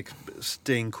about like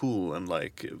staying cool and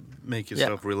like make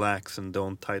yourself relax and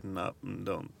don't tighten up and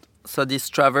don't. So this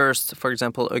traverse, for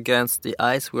example, against the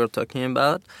ice we were talking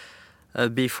about.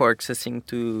 Before accessing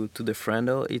to the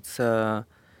Frendo, it's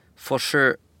for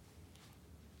sure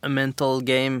a mental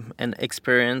game and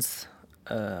experience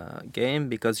game,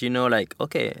 because like,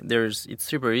 okay, it's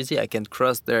super easy. I can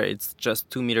cross there. It's just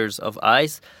 2 meters of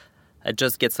ice. I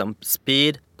just get some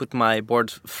speed, put my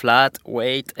board flat,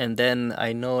 wait, and then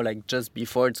I know like just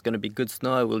before it's going to be good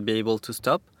snow, I will be able to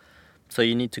stop. So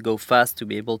you need to go fast to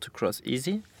be able to cross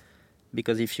easy.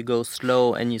 Because if you go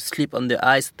slow and you slip on the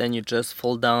ice, then you just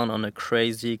fall down on a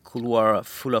crazy couloir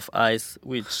full of ice,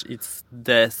 which it's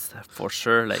death for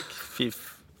sure, like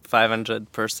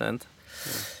 500%.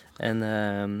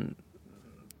 And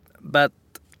but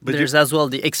there's as well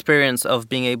the experience of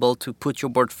being able to put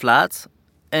your board flat,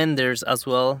 and there's as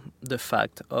well the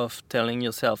fact of telling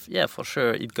yourself, yeah, for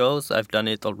sure it goes. I've done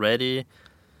it already.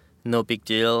 No big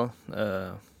deal.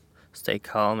 Stay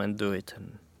calm and do it.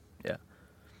 And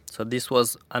so this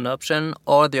was an option,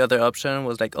 or the other option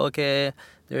was like, okay,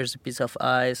 there's a piece of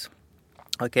ice.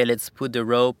 Okay, let's put the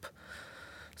rope.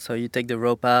 So you take the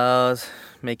rope out,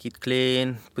 make it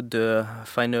clean,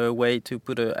 find a way to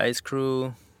put an ice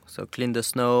screw. So clean the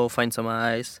snow, find some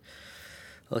ice.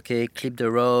 Okay, clip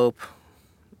the rope.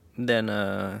 Then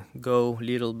go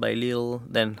little by little.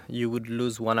 Then you would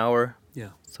lose 1 hour.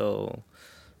 Yeah. So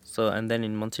and then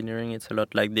in mountaineering, it's a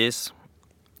lot like this.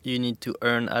 You need to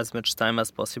earn as much time as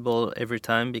possible every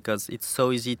time, because it's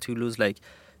so easy to lose like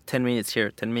 10 minutes here,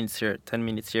 10 minutes here, 10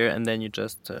 minutes here, and then you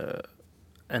just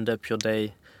end up your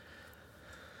day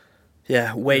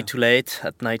way too late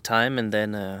at night time, and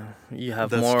then you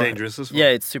have That's more... That's dangerous as well. Yeah,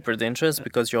 it's super dangerous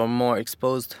because you're more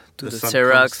exposed to the sun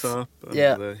seracs. Comes up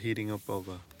and the heating up of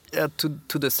the... Yeah,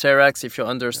 to the seracs. If you're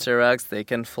under seracs, they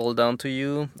can fall down to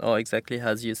you, or exactly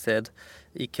as you said,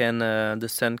 the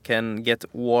sun can get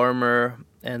warmer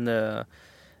and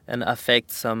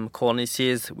affect some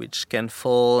cornices, which can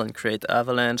fall and create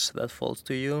avalanche that falls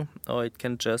to you, or it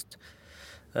can just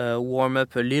warm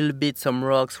up a little bit some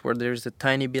rocks where there's a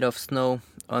tiny bit of snow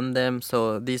on them,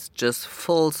 so this just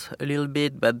falls a little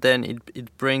bit, but then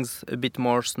it brings a bit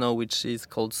more snow, which is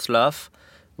called slough,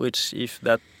 which if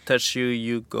that touch you,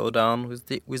 you go down with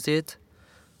it.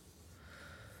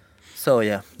 So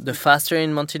the faster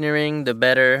in mountaineering, the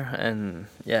better, and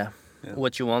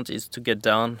what you want is to get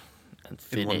down and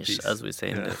finish, as we say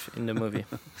in the movie.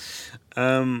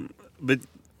 But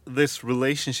this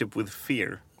relationship with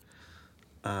fear,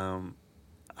 how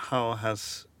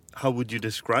would you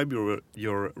describe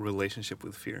your relationship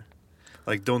with fear?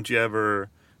 Like, don't you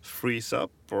ever freeze up,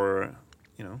 or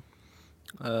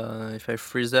if I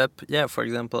freeze up, for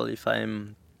example, if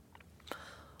I'm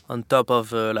on top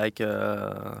of like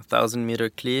a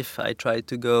 1,000-meter cliff, I try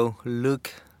to go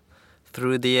look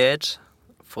through the edge.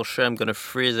 For sure I'm gonna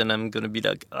freeze and I'm gonna be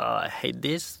like, oh, I hate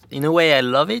this. In a way I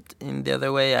love it, in the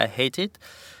other way I hate it.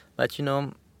 But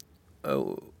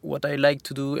what I like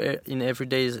to do in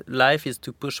everyday life is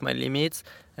to push my limits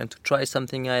and to try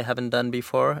something I haven't done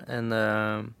before.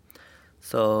 And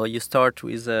so you start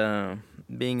with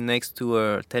being next to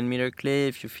a 10-meter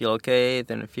cliff, you feel okay,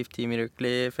 then a 50-meter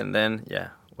cliff, and then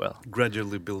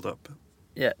gradually build up.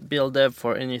 Yeah, build up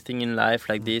for anything in life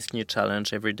like this, new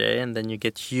challenge every day, and then you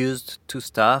get used to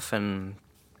stuff, and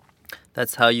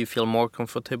that's how you feel more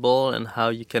comfortable and how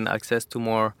you can access to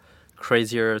more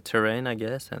crazier terrain, I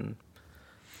guess. And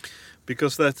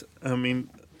because that's, I mean,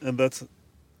 and that's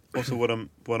also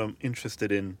what I'm interested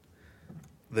in,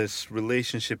 this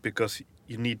relationship, because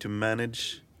you need to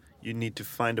manage, you need to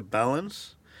find a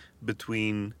balance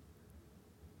between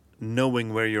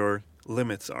knowing where your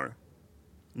limits are,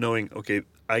 knowing, okay,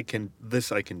 I can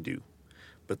do,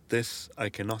 but this I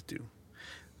cannot do.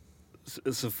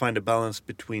 So find a balance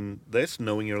between this,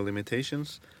 knowing your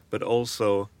limitations, but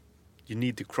also you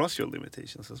need to cross your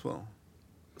limitations as well.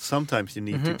 Sometimes you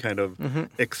need to kind of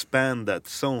expand that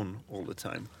zone all the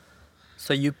time.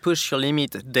 So you push your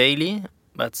limit daily,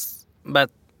 but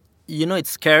you know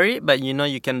it's scary, but you know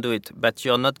you can do it. But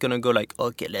you're not gonna go like,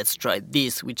 okay, let's try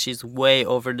this, which is way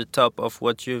over the top of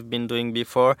what you've been doing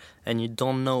before, and you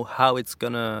don't know how it's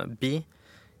gonna be.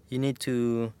 You need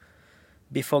to,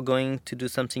 before going to do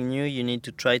something new, you need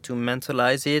to try to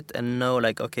mentalize it and know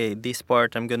like, okay, this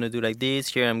part I'm gonna do like this,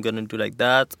 here I'm gonna do like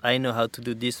that. I know how to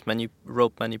do this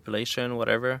rope manipulation,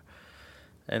 whatever.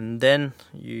 And then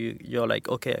you're like,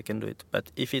 okay, I can do it.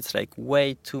 But if it's like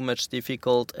way too much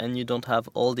difficult and you don't have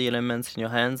all the elements in your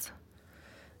hands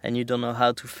and you don't know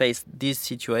how to face this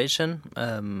situation,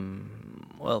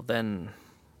 well, then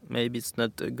maybe it's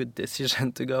not a good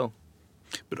decision to go.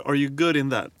 But are you good in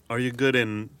that? Are you good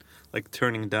in like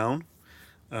turning down?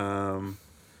 And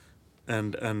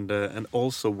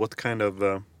also what kind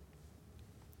of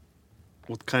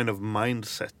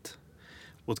mindset?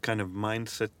 What kind of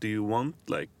mindset do you want,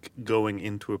 like going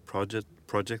into a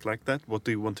project like that? What do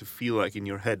you want to feel like in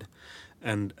your head,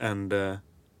 and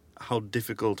how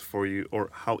difficult for you, or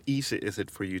how easy is it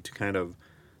for you to kind of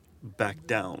back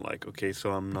down? Like, okay,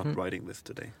 so I'm not writing this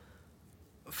today.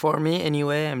 For me,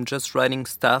 anyway, I'm just writing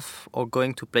stuff or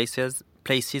going to places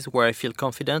where I feel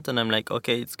confident, and I'm like,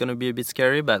 okay, it's gonna be a bit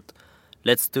scary, but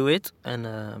let's do it.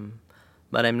 And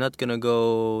but I'm not gonna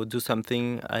go do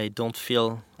something I don't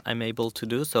feel I'm able to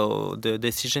do. So the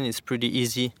decision is pretty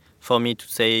easy for me to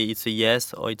say it's a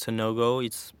yes or it's a no-go.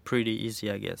 It's pretty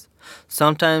easy, I guess.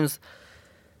 Sometimes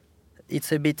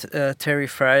it's a bit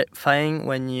terrifying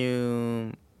when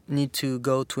you need to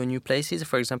go to a new places,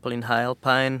 for example in High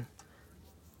Alpine,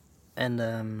 and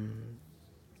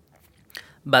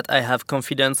but I have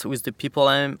confidence with the people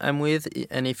I'm with,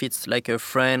 and if it's like a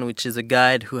friend, which is a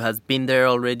guide who has been there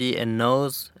already and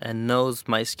knows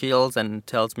my skills and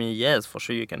tells me, yes, for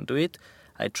sure you can do it,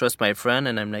 I trust my friend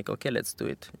and I'm like, okay, let's do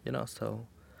it, you know. So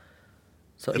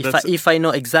if I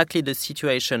know exactly the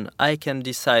situation, I can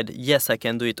decide, yes, I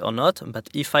can do it or not. But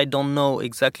if I don't know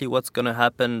exactly what's gonna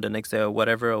happen the next day or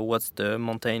whatever, or what's the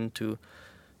mountain to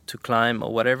climb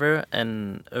or whatever,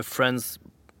 and a friends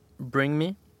bring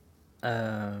me,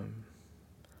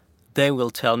 they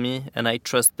will tell me, and I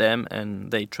trust them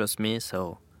and they trust me.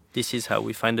 So this is how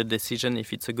we find a decision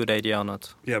if it's a good idea or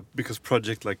not. Yeah, because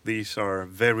projects like these are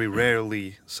very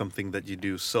rarely something that you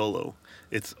do solo.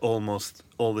 It's almost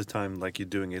all the time like you're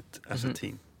doing it as a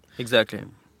team. Exactly.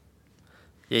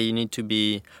 Yeah, you need to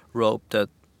be roped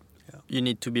up. Yeah. You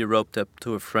need to be roped up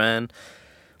to a friend.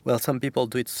 Well, some people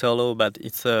do it solo, but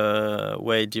it's a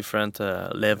way different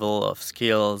level of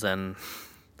skills, and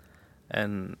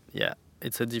yeah,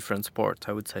 it's a different sport,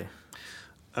 I would say.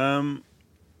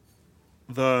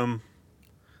 The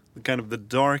kind of the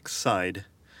dark side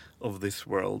of this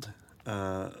world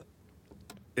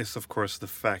is, of course, the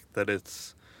fact that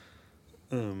it's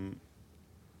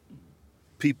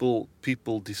people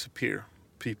disappear,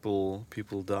 people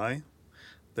die.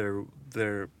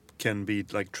 There can be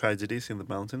like tragedies in the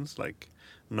mountains, like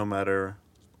no matter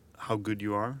how good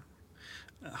you are.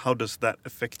 How does that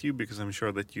affect you? Because I'm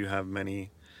sure that you have many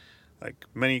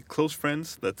close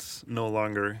friends that's no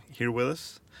longer here with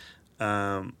us.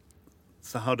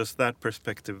 So how does that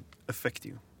perspective affect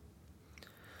you?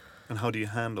 And how do you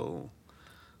handle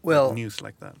news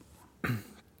like that?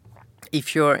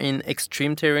 If you're in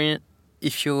extreme terrain,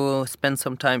 if you spend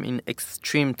some time in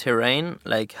extreme terrain,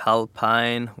 like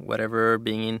alpine, whatever,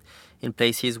 being in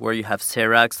places where you have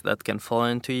seracs that can fall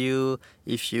into you,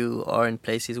 if you are in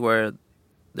places where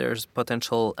there's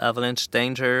potential avalanche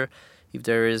danger, if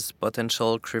there is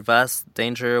potential crevasse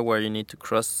danger where you need to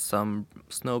cross some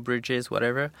snow bridges,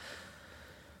 whatever,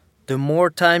 the more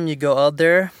time you go out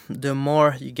there, the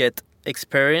more you get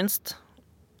experienced.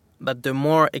 But the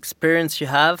more experience you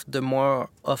have, the more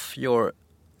of your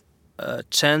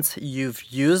chance you've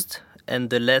used and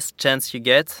the less chance you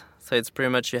get. So it's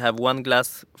pretty much you have one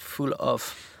glass full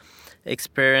of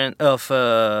experience, of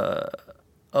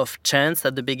chance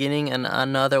at the beginning, and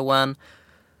another one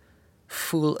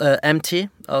full empty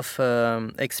of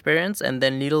experience, and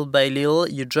then little by little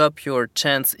you drop your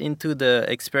chance into the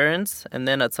experience, and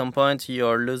then at some point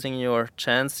you're losing your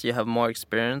chance, you have more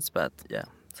experience. But yeah,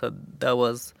 so that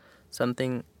was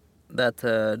something that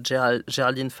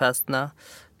Geraldine Fastna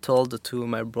told to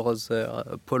my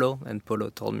brother Polo, and Polo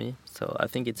told me. So I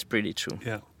think it's pretty true.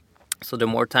 Yeah. So the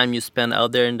more time you spend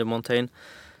out there in the mountain,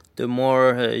 the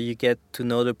more you get to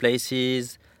know the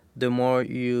places, the more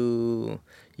you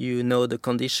know the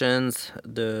conditions,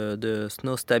 the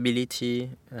snow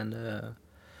stability, and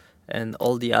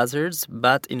all the hazards.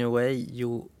 But in a way,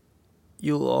 you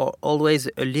are always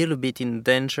a little bit in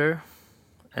danger,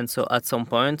 and so at some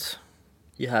point,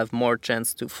 you have more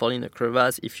chance to fall in a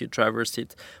crevasse if you traverse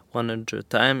it 100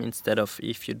 times instead of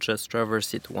if you just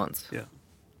traverse it once. Yeah.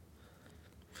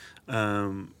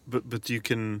 But you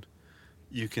can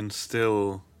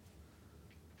still.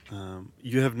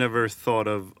 You have never thought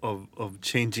of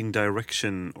changing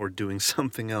direction or doing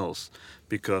something else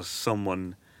because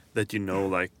someone that you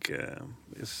know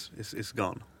is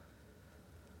gone.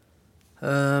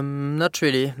 Not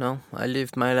really, no. I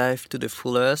lived my life to the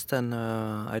fullest, and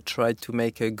I tried to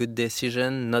make a good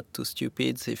decision, not too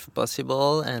stupid if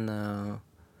possible, and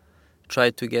try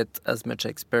to get as much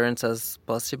experience as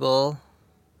possible.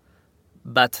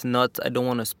 But I don't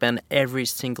want to spend every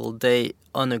single day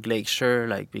on a glacier,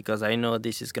 because I know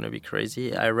this is going to be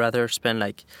crazy. I rather spend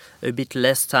a bit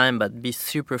less time, but be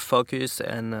super focused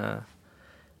and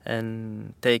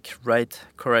take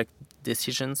correct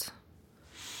decisions.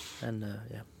 And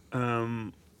yeah.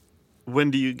 When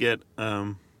do you get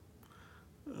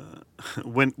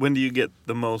when do you get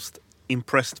the most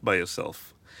impressed by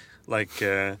yourself?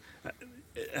 Have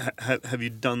you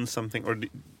done something, or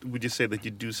would you say that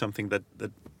you do something that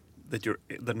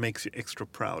makes you extra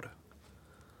proud?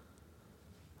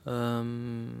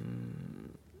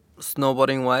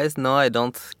 Snowboarding wise, no, I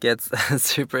don't get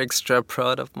super extra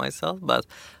proud of myself, but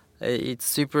it's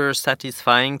super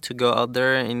satisfying to go out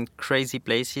there in crazy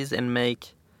places and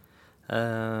make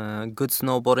good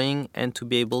snowboarding, and to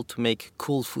be able to make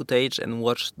cool footage and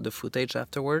watch the footage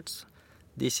afterwards.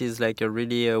 This is a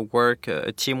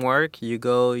teamwork. You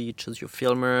go, you choose your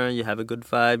filmer, you have a good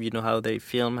vibe, you know how they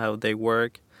film, how they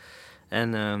work,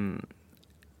 and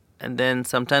then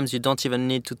sometimes you don't even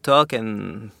need to talk,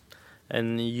 and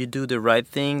you do the right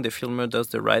thing, the filmer does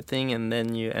the right thing, and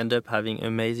then you end up having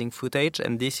amazing footage.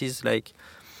 And this is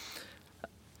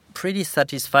pretty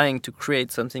satisfying to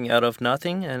create something out of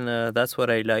nothing, and that's what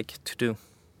I like to do.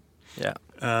 Yeah.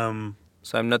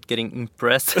 So I'm not getting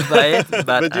impressed by it,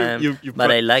 but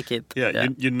I like it. Yeah.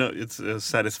 You know, it's a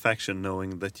satisfaction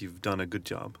knowing that you've done a good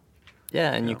job.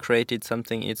 Yeah, and you created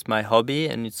something. It's my hobby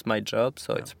and it's my job,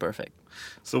 so it's perfect.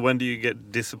 So when do you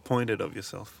get disappointed of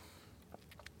yourself?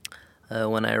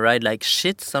 When I ride like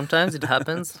shit, sometimes it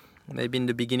happens. Maybe in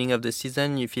the beginning of the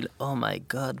season, you feel, oh my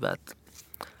God, but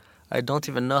I don't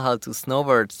even know how to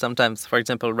snowboard. Sometimes, for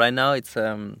example, right now it's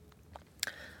end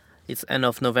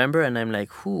of November, and I'm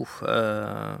like,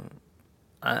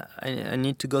 I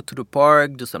need to go to the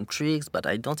park, do some tricks, but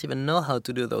I don't even know how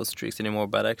to do those tricks anymore.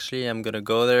 But actually, I'm going to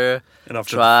go there,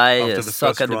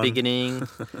 suck at the beginning,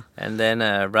 and then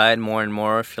ride more and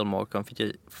more, feel more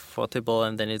comfortable,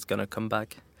 and then it's going to come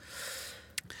back.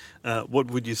 What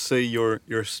would you say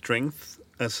your strength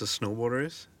as a snowboarder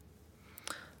is?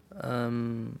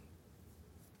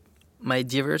 My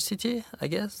diversity, I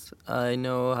guess. I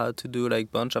know how to do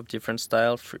bunch of different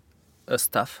stuff.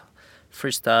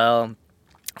 Freestyle,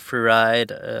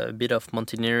 freeride, a bit of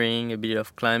mountaineering, a bit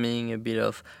of climbing, a bit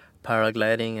of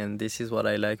paragliding, and this is what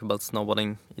I like about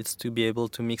snowboarding. It's to be able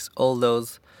to mix all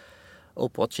those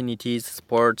opportunities,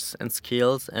 sports and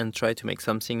skills, and try to make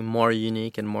something more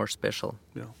unique and more special.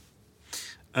 Yeah.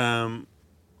 And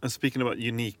speaking about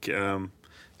unique,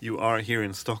 you are here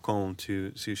in Stockholm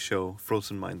to show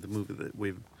Frozen Mind, the movie that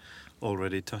we've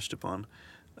already touched upon.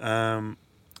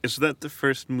 Is that the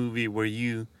first movie where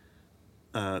you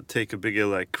take a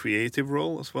bigger creative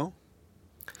role as well?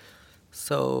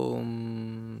 So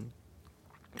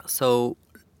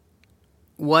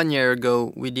 1 year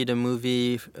ago we did a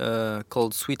movie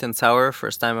called Sweet and Sour.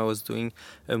 First time I was doing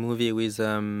a movie with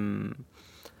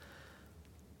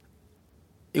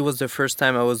it was the first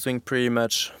time I was doing pretty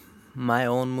much my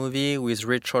own movie with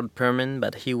Richard Perman,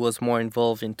 but he was more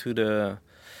involved into the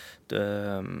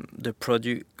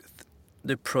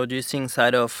producing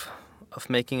side of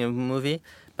making a movie.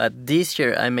 But this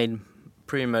year I made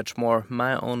pretty much more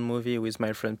my own movie with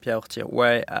my friend Pierre Ortier,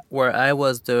 where I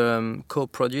was the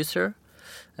co-producer,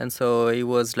 and so it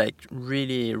was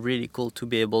really, really cool to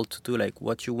be able to do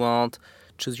what you want,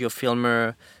 choose your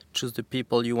filmer, choose the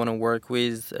people you want to work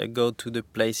with, go to the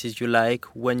places you like,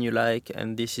 when you like,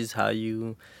 and this is how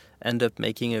you end up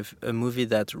making a movie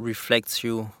that reflects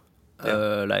you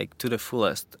to the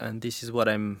fullest. And this is what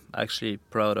I'm actually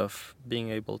proud of being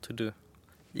able to do.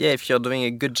 yeah, if you're doing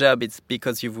a good job, it's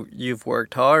because you've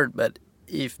worked hard. But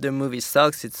if the movie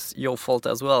sucks, it's your fault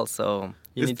as well. So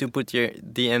you need to put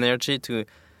the energy to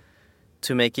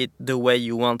make it the way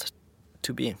you want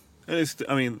to be. And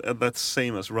I mean, that's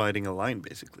same as writing a line,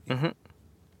 basically. Mm-hmm.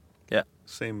 Yeah.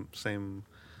 Same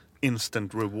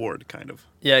instant reward, kind of.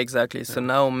 Yeah, exactly. So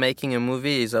now making a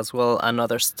movie is as well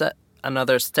another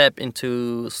step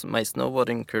into my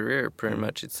snowboarding career. Pretty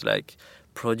much, it's like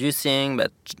producing,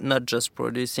 but not just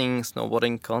producing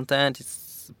snowboarding content.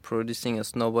 It's producing a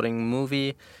snowboarding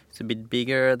movie. It's a bit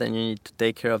bigger. Then you need to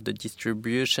take care of the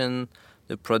distribution,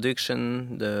 the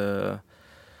production, the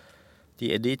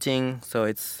editing. So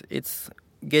it's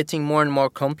getting more and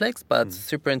more complex, but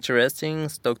super interesting.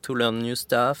 Stoked to learn new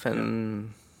stuff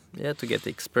and to get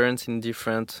experience in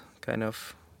different kind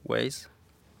of ways.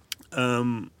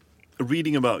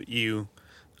 Reading about you,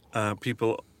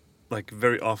 people like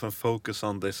very often focus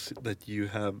on this, that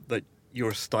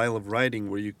your style of writing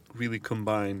where you really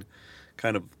combine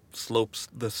kind of slope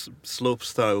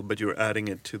style, but you're adding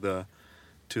it to the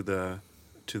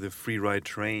free ride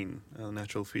terrain,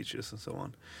 natural features and so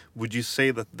on. Would you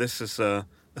say that this is a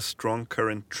strong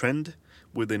current trend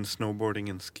within snowboarding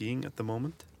and skiing at the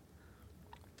moment?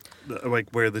 Like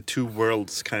where the two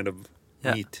worlds kind of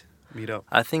meet up.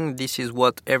 I think this is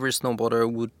what every snowboarder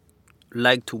would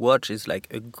like to watch, is like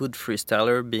a good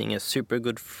freestyler being a super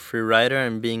good freerider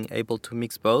and being able to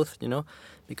mix both, you know?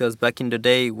 Because back in the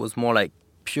day it was more like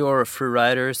pure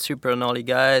freeriders, super gnarly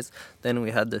guys. Then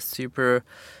we had the super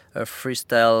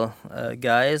freestyle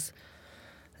guys.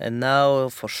 And now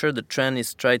for sure the trend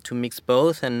is try to mix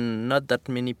both, and not that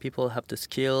many people have the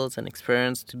skills and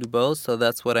experience to do both. So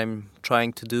that's what I'm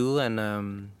trying to do,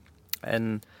 and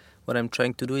what I'm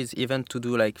trying to do is even to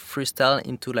do like freestyle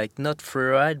into like not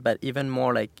freeride, but even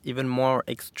more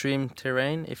extreme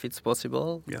terrain if it's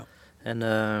possible. Yeah.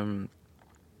 And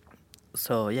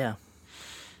so yeah,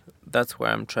 that's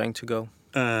where I'm trying to go.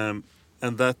 And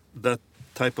that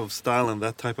type of style and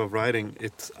that type of riding,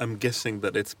 I'm guessing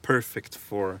that it's perfect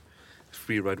for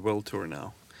Freeride World Tour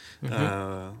now.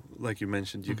 Mm-hmm. Like you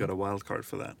mentioned, you got a wild card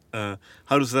for that.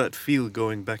 How does that feel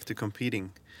going back to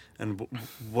competing? And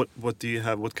what do you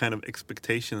have? What kind of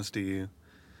expectations do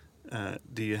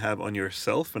you have on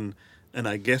yourself? And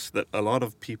I guess that a lot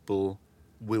of people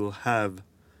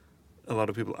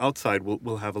outside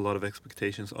will have a lot of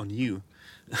expectations on you.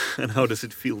 And how does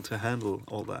it feel to handle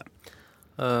all that?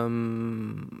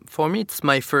 For me, it's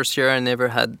my first year. I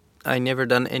never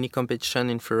done any competition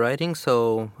in freeriding,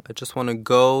 so I just want to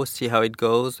go, see how it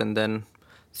goes, and then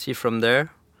see from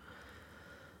there.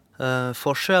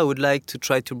 For sure, I would like to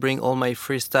try to bring all my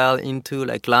freestyle into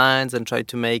like lines and try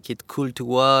to make it cool to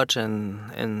watch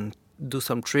and do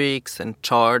some tricks and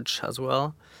charge as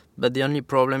well. But the only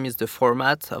problem is the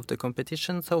format of the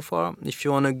competition so far. If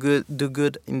you want to do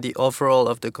good in the overall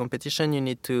of the competition, you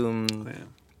need to...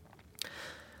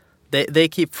 They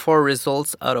keep 4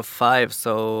 results out of 5,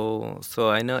 so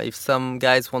I know if some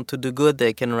guys want to do good,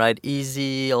 they can ride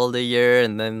easy all the year,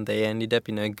 and then they ended up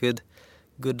in a good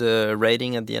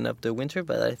rating at the end of the winter.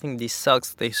 But I think this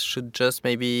sucks. They should just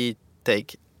maybe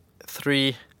take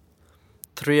 3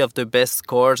 of the best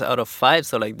scores out of 5.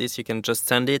 So like this, you can just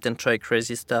send it and try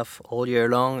crazy stuff all year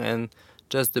long, and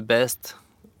just the best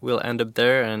will end up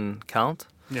there and count.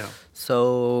 Yeah.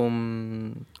 So.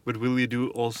 But will you do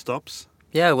all stops?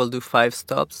 Yeah, we'll do 5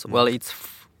 stops. Well, it's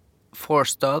 4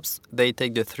 stops. They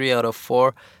take the 3 out of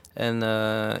 4, and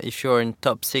if you're in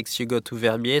top 6, you go to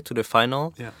Verbier to the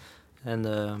final. Yeah. And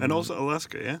also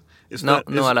Alaska, yeah. No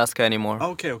Alaska anymore.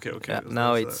 Okay. Yeah,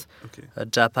 now it's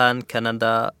Japan,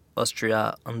 Canada,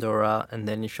 Austria, Andorra, and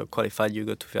then if you're qualified, you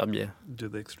go to Verbier. Do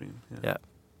the extreme. Yeah.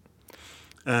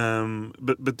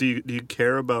 But do you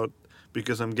care about,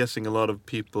 because I'm guessing a lot of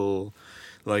people,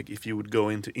 like if you would go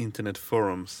into internet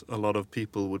forums, a lot of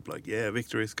people would be like, yeah,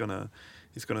 Victor is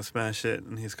he's gonna smash it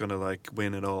and he's gonna like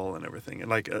win it all and everything. And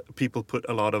like people put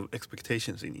a lot of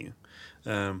expectations in you.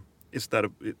 Is that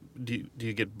do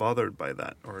you get bothered by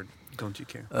that, or don't you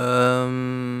care?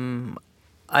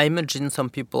 I imagine some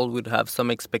people would have some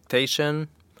expectation.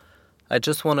 I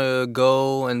just want to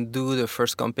go and do the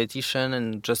first competition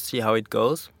and just see how it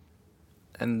goes,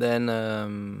 and then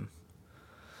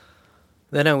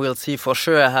I will see. For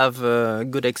sure, I have a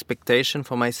good expectation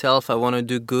for myself. I want to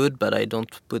do good, but I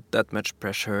don't put that much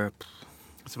pressure.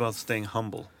 It's about staying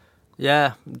humble.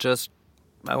 Yeah, just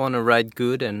I want to ride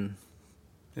good and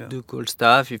do cool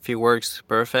stuff. If it works,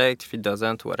 perfect. If it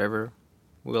doesn't, whatever.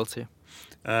 We'll see.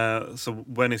 So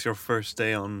when is your first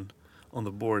day on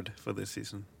the board for this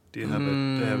season? Do you have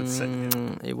it set yet?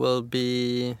 It will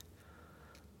be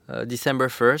December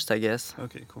 1st, I guess.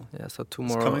 Okay, cool. Yeah, so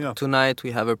coming up. Tonight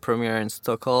we have a premiere in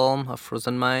Stockholm of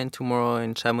Frozen Mind, tomorrow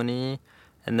in Chamonix,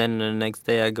 and then the next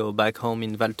day I go back home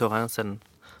in Val Thorens, and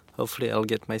hopefully I'll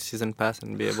get my season pass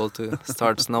and be able to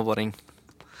start snowboarding.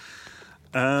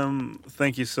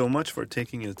 Thank you so much for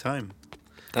taking your time.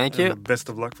 Thank you. Best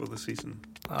of luck for the season.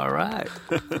 All right.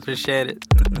 Appreciate it.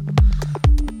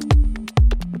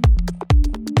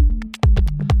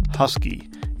 Husky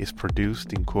is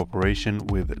produced in cooperation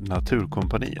with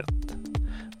Naturkompaniet.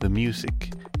 The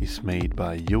music is made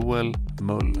by Joel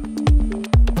Mull.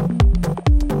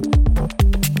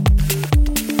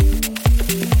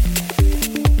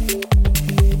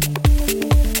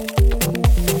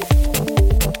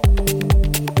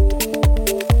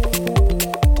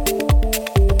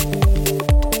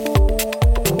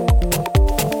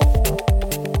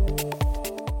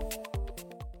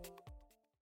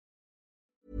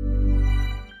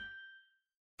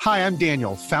 Hi, I'm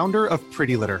Daniel, founder of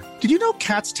Pretty Litter. Did you know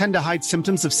cats tend to hide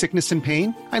symptoms of sickness and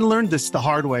pain? I learned this the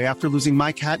hard way after losing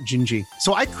my cat, Gingy.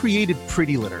 So I created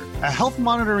Pretty Litter, a health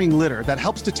monitoring litter that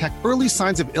helps detect early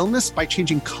signs of illness by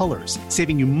changing colors,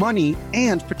 saving you money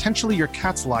and potentially your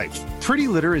cat's life. Pretty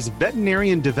Litter is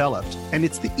veterinarian developed, and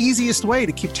it's the easiest way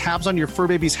to keep tabs on your fur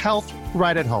baby's health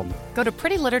right at home. Go to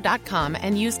prettylitter.com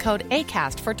and use code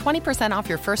ACAST for 20% off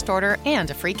your first order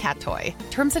and a free cat toy.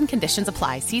 Terms and conditions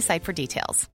apply. See site for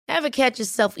details. Ever catch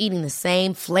yourself eating the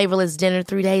same flavorless dinner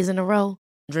 3 days in a row?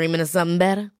 Dreaming of something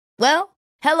better? Well,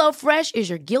 HelloFresh is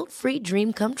your guilt-free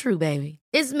dream come true, baby.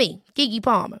 It's me, Keke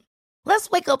Palmer. Let's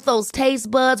wake up those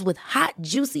taste buds with hot,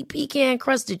 juicy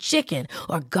pecan-crusted chicken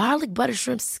or garlic butter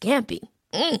shrimp scampi.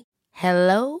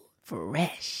 Hello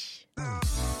Fresh.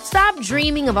 Stop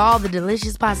dreaming of all the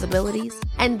delicious possibilities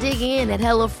and dig in at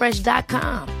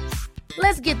HelloFresh.com.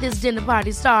 Let's get this dinner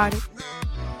party started.